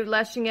know,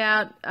 lashing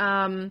out,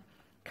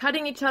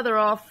 cutting each other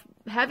off,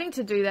 having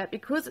to do that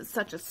because it's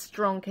such a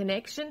strong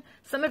connection.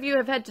 Some of you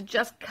have had to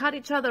just cut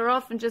each other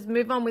off and just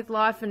move on with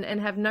life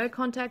and have no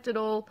contact at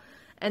all.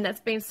 And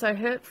that's been so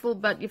hurtful,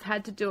 but you've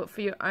had to do it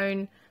for your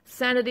own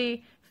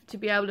sanity, to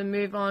be able to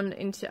move on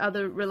into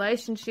other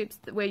relationships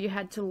where you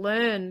had to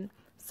learn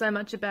so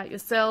much about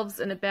yourselves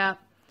and about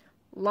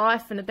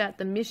life and about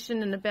the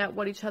mission and about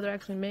what each other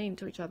actually mean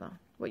to each other,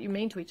 what you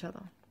mean to each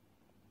other.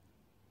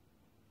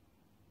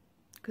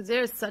 Because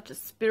there is such a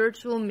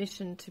spiritual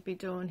mission to be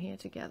doing here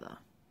together.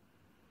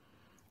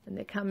 And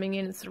they're coming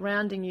in and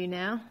surrounding you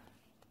now.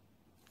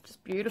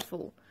 Just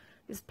beautiful.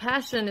 This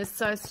passion is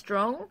so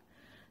strong.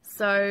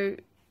 So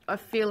I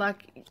feel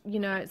like,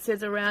 you know, it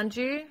says around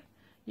you,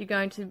 you're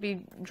going to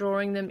be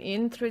drawing them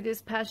in through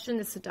this passion,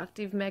 this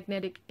seductive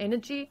magnetic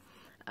energy.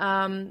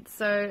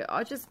 So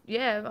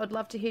I'd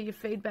love to hear your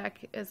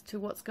feedback as to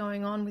what's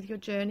going on with your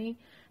journey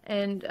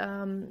and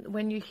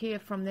when you hear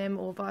from them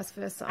or vice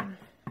versa.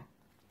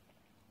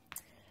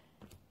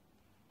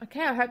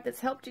 Okay, I hope that's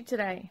helped you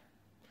today.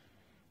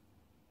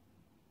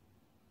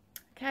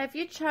 Okay, if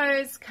you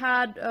chose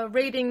card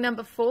reading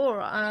number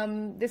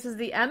 4, this is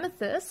the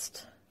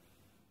Amethyst.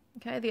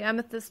 Okay, the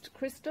Amethyst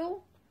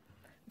crystal.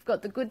 We've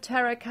got the good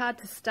tarot card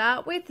to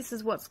start with. This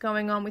is what's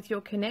going on with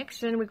your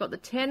connection. We've got the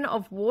 10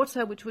 of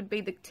water, which would be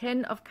the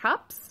 10 of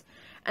cups.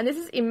 And this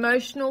is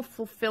emotional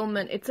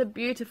fulfillment. It's a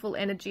beautiful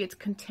energy. It's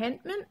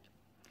contentment.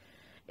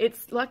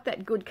 It's like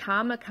that good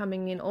karma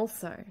coming in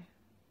also.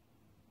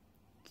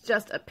 It's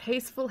just a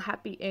peaceful,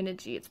 happy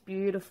energy. It's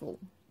beautiful.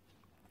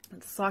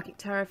 It's psychic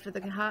tarot for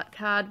the heart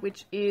card,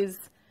 which is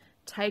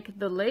take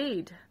the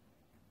lead.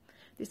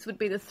 This would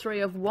be the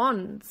 3 of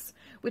wands,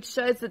 which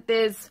shows that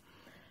there's,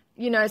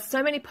 you know,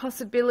 so many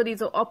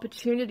possibilities or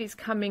opportunities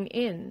coming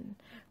in.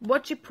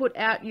 What you put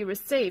out, you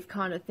receive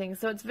kind of thing.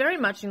 So it's very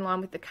much in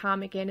line with the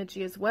karmic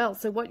energy as well.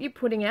 So what you're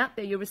putting out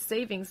there, you're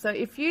receiving. So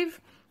if you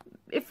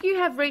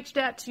have reached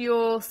out to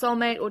your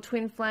soulmate or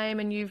twin flame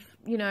and you've,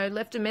 you know,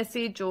 left a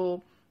message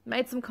or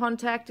made some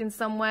contact in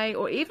some way,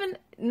 or even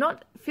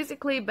not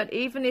physically, but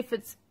even if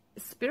it's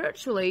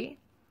spiritually,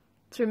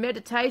 through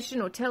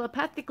meditation or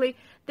telepathically,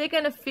 they're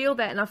going to feel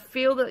that. And I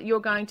feel that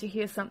you're going to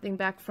hear something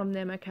back from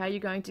them, okay? You're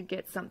going to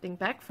get something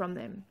back from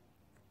them.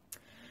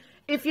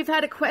 If you've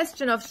had a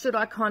question of, should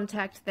I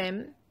contact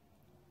them?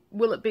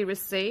 Will it be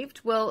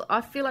received? Well,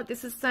 I feel like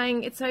this is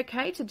saying it's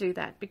okay to do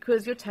that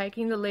because you're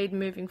taking the lead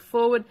moving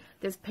forward.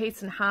 There's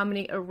peace and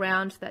harmony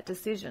around that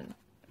decision.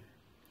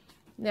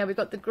 Now we've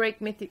got the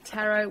Greek Mythic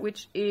Tarot,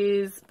 which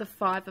is the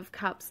 5 of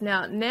Cups.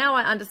 Now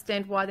I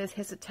understand why there's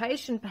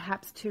hesitation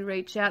perhaps to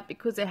reach out,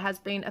 because there has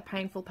been a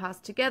painful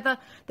past together.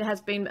 There has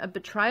been a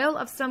betrayal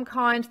of some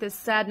kind. There's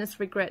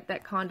sadness, regret,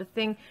 that kind of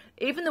thing.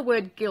 Even the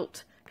word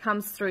guilt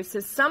comes through.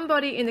 So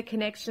somebody in the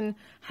connection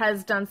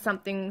has done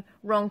something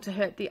wrong to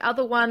hurt the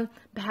other one,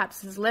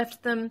 perhaps has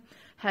left them,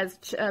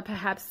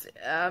 perhaps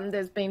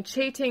there's been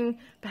cheating,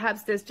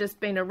 perhaps there's just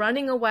been a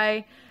running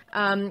away,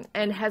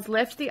 and has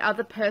left the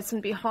other person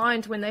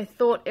behind when they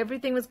thought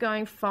everything was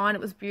going fine,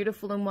 it was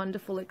beautiful and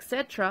wonderful,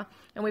 etc.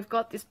 And we've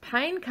got this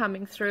pain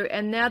coming through,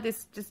 and now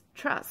this just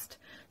trust.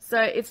 So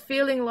it's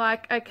feeling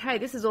like, okay,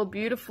 this is all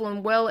beautiful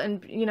and well,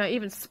 and, you know,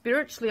 even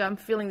spiritually I'm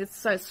feeling this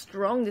so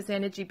strong, this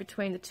energy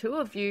between the two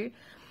of you.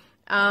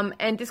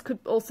 And this could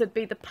also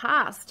be the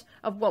past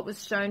of what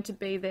was shown to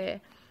be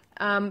there.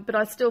 But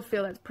I still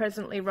feel it's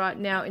presently right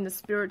now in the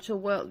spiritual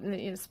world,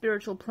 in the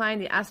spiritual plane,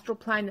 the astral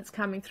plane, that's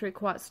coming through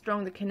quite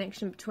strong, the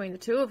connection between the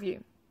two of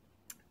you.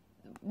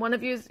 One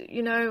of you is,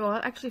 you know, I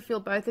actually feel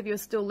both of you are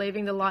still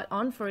leaving the light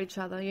on for each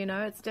other, you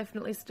know, it's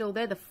definitely still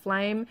there. The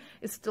flame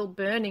is still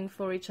burning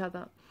for each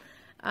other.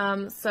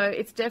 So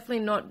it's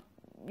definitely not,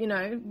 you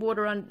know,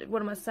 water under,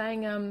 what am I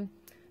saying?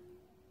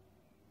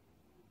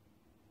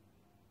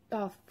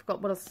 I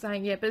forgot what I was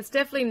saying, yeah, but it's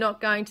definitely not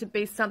going to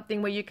be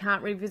something where you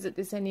can't revisit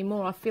this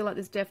anymore. I feel like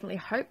there's definitely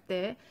hope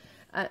there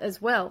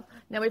as well.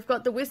 Now we've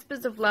got the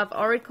Whispers of Love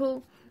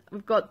Oracle.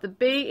 We've got the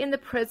be in the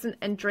present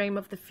and dream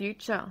of the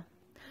future.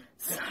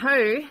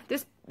 So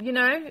this, you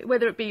know,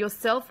 whether it be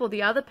yourself or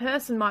the other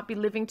person might be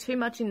living too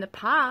much in the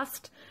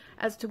past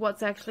as to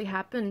what's actually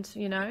happened,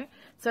 you know.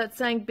 So it's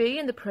saying be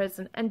in the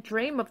present and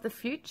dream of the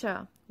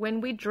future.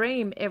 When we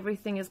dream,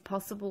 everything is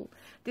possible.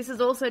 This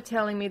is also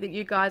telling me that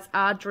you guys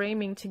are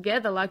dreaming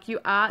together, like you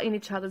are in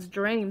each other's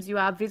dreams. You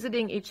are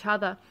visiting each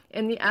other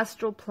in the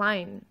astral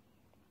plane.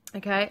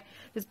 Okay?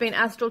 There's been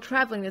astral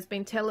traveling. There's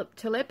been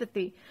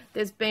telepathy.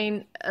 There's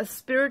been a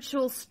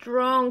spiritual,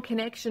 strong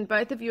connection.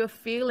 Both of you are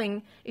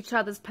feeling each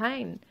other's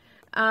pain.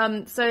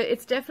 So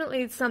it's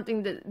definitely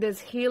something that there's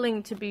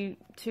healing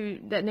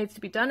that needs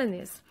to be done in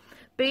this.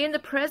 Be in the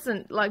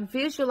present, like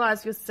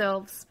visualize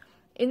yourselves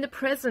in the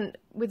present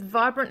with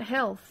vibrant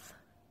health,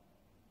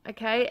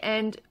 okay,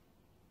 and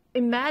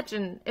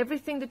imagine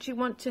everything that you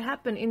want to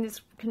happen in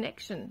this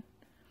connection.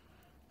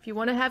 If you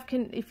want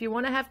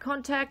to have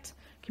contact,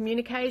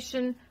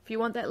 communication, if you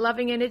want that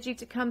loving energy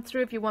to come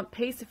through, if you want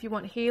peace, if you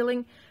want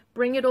healing,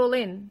 bring it all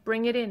in.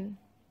 Bring it in.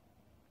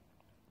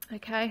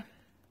 Okay?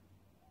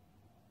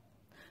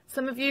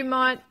 Some of you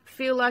might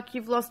feel like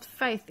you've lost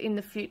faith in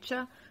the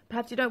future.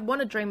 Perhaps you don't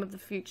want to dream of the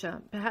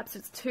future. Perhaps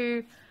it's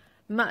too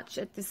much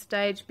at this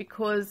stage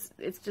because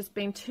it's just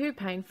been too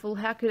painful.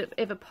 How could it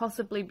ever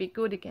possibly be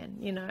good again?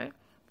 You know,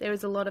 there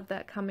is a lot of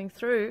that coming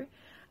through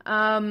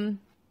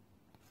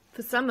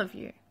for some of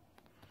you.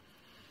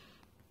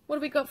 What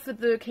have we got for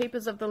the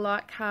Keepers of the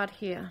Light card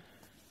here?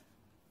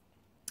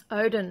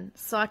 Odin,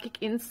 psychic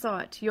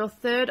insight. Your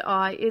third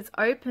eye is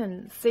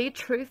open. See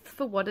truth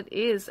for what it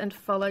is and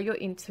follow your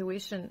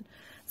intuition.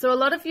 So a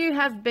lot of you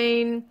have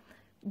been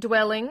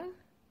dwelling,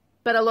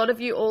 but a lot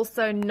of you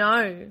also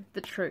know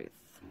the truth.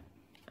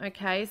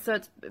 Okay, so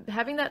it's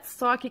having that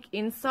psychic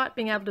insight,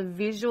 being able to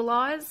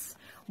visualize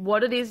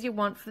what it is you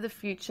want for the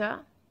future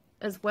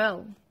as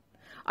well.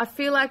 I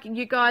feel like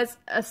you guys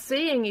are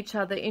seeing each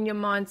other in your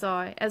mind's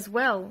eye as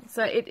well.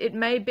 So it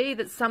may be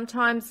that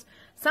sometimes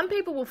some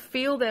people will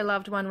feel their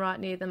loved one right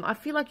near them. I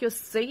feel like you're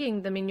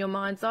seeing them in your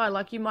mind's eye,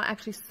 like you might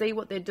actually see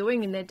what they're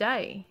doing in their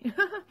day.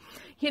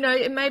 You know,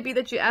 it may be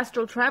that you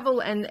astral travel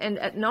and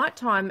at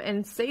nighttime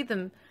and see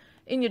them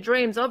in your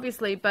dreams,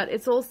 obviously, but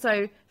it's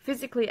also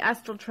physically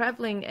astral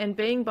traveling and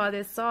being by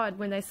their side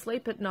when they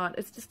sleep at night.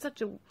 It's just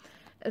such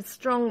a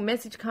strong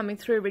message coming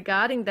through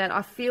regarding that.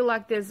 I feel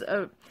like there's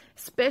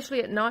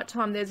especially at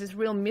nighttime, there's this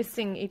real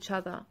missing each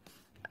other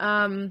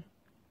and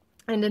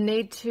a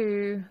need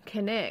to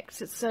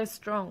connect. It's so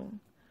strong.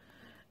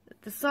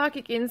 The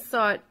psychic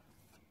insight,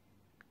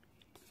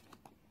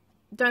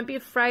 don't be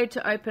afraid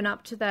to open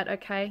up to that,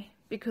 okay?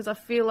 Because I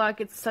feel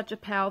like it's such a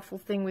powerful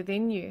thing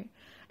within you.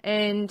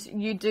 And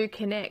you do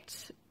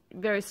connect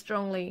very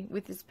strongly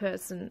with this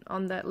person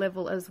on that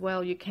level as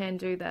well. You can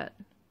do that.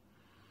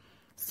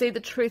 See the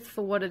truth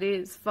for what it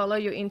is. Follow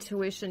your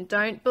intuition.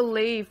 Don't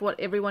believe what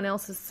everyone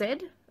else has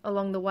said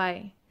along the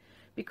way,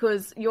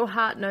 because your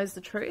heart knows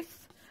the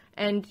truth,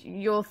 and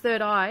your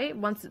third eye,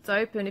 once it's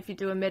open, if you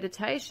do a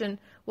meditation,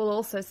 will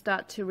also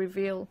start to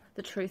reveal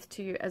the truth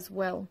to you as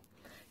well.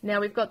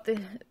 Now we've got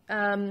the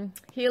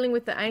Healing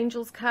with the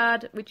Angels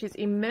card, which is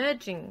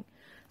emerging.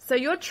 So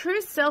your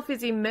true self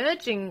is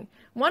emerging.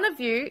 One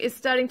of you is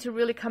starting to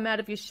really come out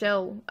of your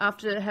shell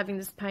after having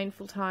this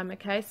painful time,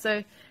 okay?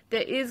 So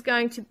there is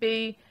going to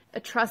be a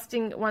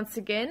trusting once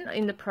again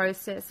in the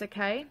process,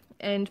 okay?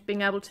 And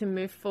being able to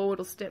move forward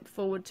or step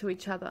forward to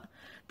each other.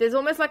 There's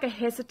almost like a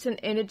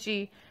hesitant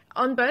energy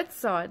on both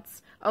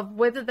sides of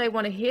whether they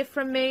want to hear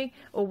from me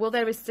or will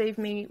they receive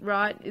me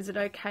right? Is it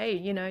okay,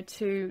 you know,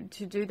 to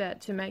do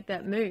that, to make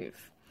that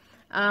move?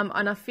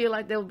 And I feel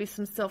like there will be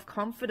some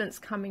self-confidence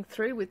coming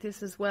through with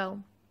this as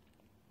well.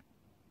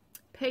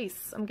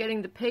 Peace. I'm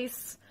getting the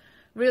peace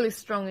really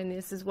strong in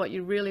this is what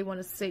you really want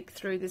to seek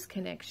through this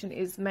connection,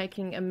 is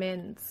making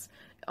amends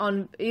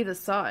on either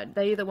side.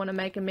 They either want to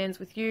make amends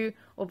with you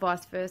or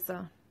vice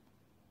versa,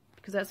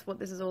 because that's what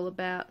this is all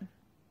about.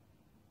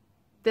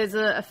 There's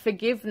a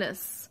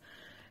forgiveness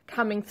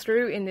coming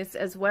through in this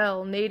as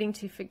well, needing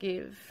to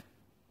forgive.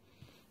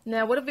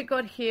 Now, what have we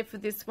got here for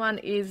this one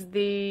is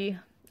the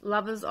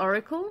Lover's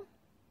Oracle.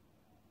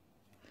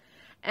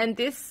 And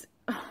this,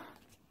 oh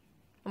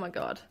my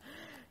God,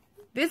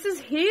 this is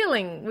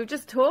healing. We've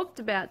just talked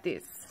about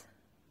this,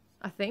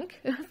 I think,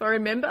 if I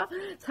remember.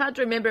 It's hard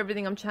to remember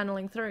everything I'm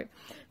channeling through.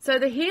 So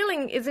the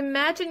healing is,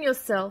 imagine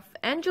yourself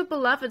and your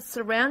beloved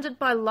surrounded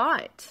by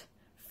light.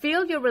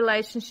 Feel your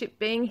relationship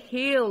being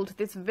healed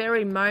this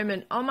very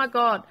moment. Oh my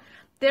God,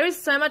 there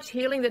is so much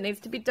healing that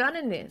needs to be done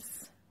in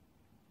this.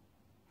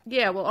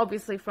 Yeah, well,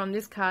 obviously from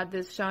this card,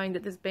 there's showing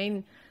that there's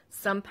been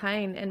some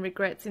pain and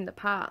regrets in the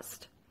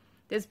past.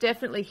 There's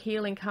definitely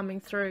healing coming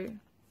through.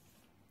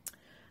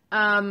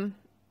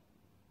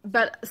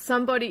 But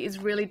somebody is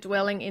really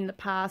dwelling in the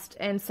past,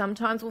 and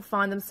sometimes will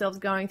find themselves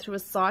going through a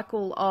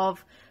cycle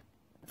of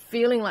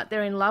feeling like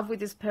they're in love with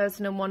this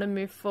person and want to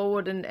move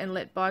forward and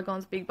let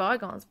bygones be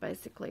bygones,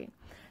 basically.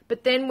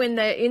 But then when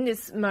they're in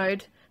this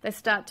mode, they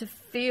start to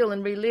feel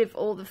and relive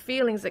all the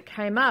feelings that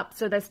came up.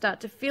 So they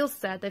start to feel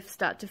sad, they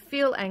start to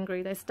feel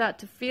angry, they start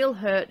to feel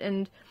hurt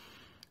and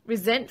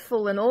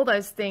resentful and all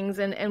those things,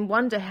 and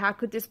wonder, how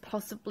could this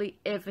possibly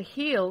ever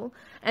heal?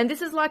 And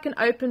this is like an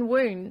open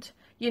wound.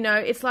 You know,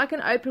 it's like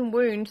an open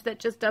wound that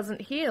just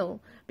doesn't heal,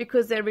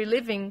 because they're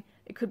reliving,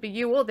 it could be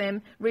you or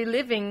them,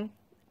 reliving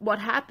what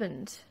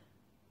happened,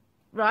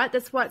 right?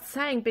 That's why it's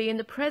saying be in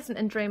the present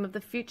and dream of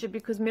the future,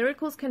 because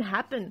miracles can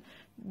happen.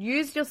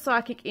 Use your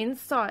psychic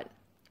insight.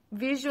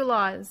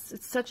 Visualize.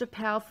 It's such a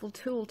powerful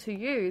tool to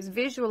use.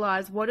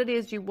 Visualize what it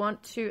is you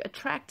want to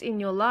attract in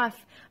your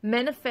life.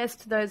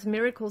 Manifest those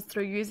miracles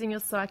through using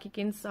your psychic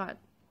insight.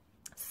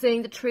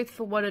 Seeing the truth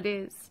for what it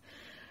is.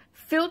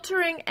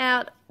 Filtering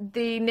out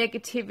the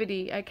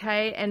negativity,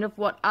 okay, and of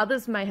what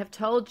others may have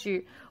told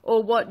you,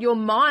 or what your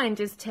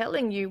mind is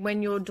telling you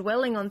when you're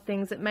dwelling on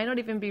things that may not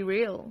even be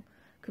real.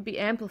 Could be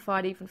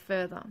amplified even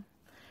further.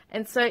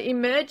 And so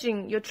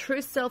emerging, your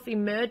true self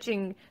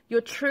emerging,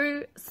 your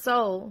true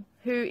soul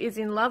who is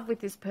in love with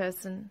this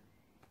person.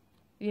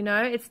 You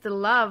know, it's the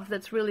love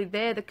that's really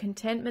there, the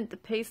contentment, the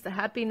peace, the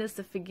happiness,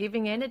 the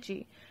forgiving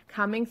energy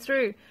coming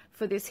through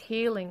for this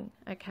healing,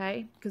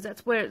 okay? Because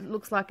that's where it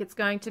looks like it's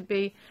going to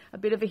be a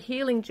bit of a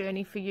healing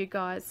journey for you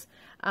guys,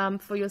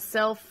 for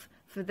yourself,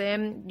 for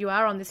them. You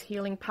are on this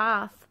healing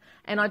path,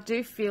 and I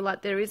do feel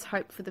like there is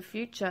hope for the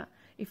future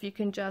if you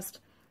can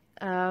just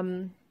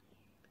learn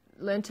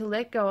to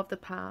let go of the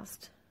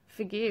past,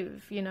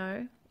 forgive, you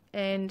know,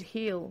 and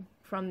heal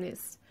from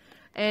this.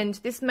 And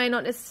this may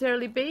not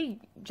necessarily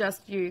be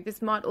just you.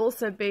 This might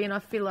also be, and I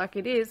feel like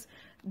it is,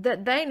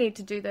 that they need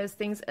to do those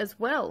things as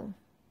well.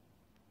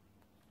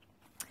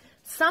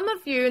 Some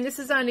of you, and this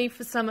is only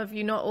for some of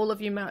you, not all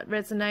of you might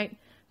resonate,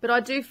 but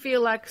I do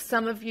feel like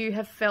some of you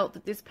have felt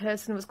that this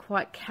person was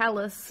quite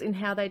callous in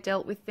how they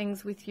dealt with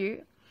things with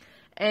you,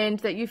 and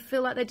that you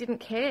feel like they didn't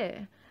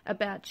care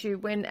about you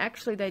when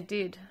actually they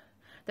did.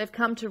 They've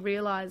come to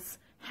realize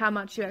how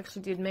much you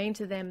actually did mean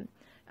to them.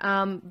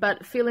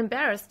 But feel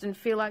embarrassed and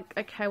feel like,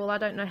 okay, well, I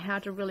don't know how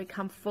to really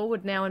come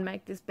forward now and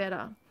make this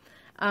better.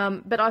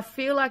 But I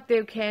feel like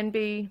there can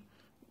be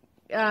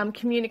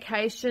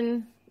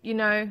communication, you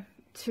know,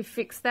 to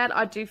fix that.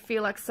 I do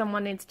feel like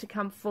someone needs to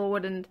come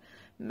forward, and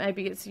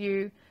maybe it's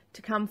you,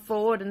 to come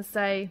forward and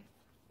say,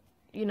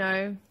 you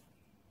know,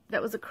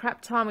 that was a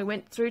crap time we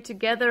went through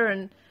together,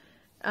 and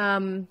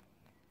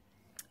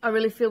I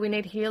really feel we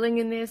need healing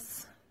in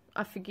this.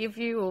 I forgive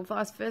you, or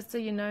vice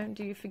versa, you know,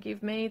 do you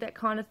forgive me, that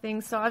kind of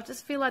thing. So I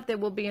just feel like there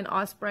will be an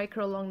icebreaker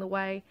along the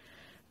way,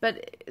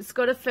 but it's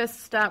got to first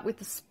start with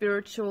the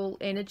spiritual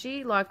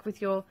energy, like with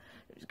your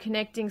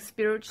connecting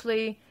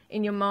spiritually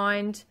in your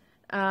mind,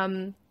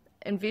 and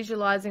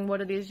visualizing what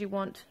it is you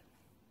want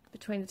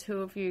between the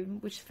two of you,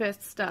 which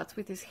first starts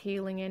with this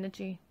healing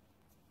energy.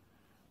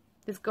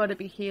 There's got to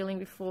be healing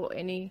before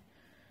any,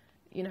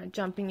 you know,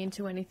 jumping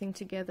into anything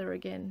together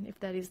again, if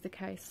that is the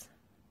case.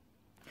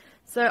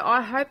 So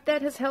I hope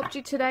that has helped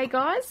you today,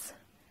 guys,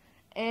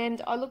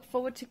 and I look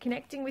forward to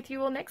connecting with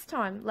you all next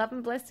time. Love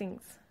and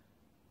blessings.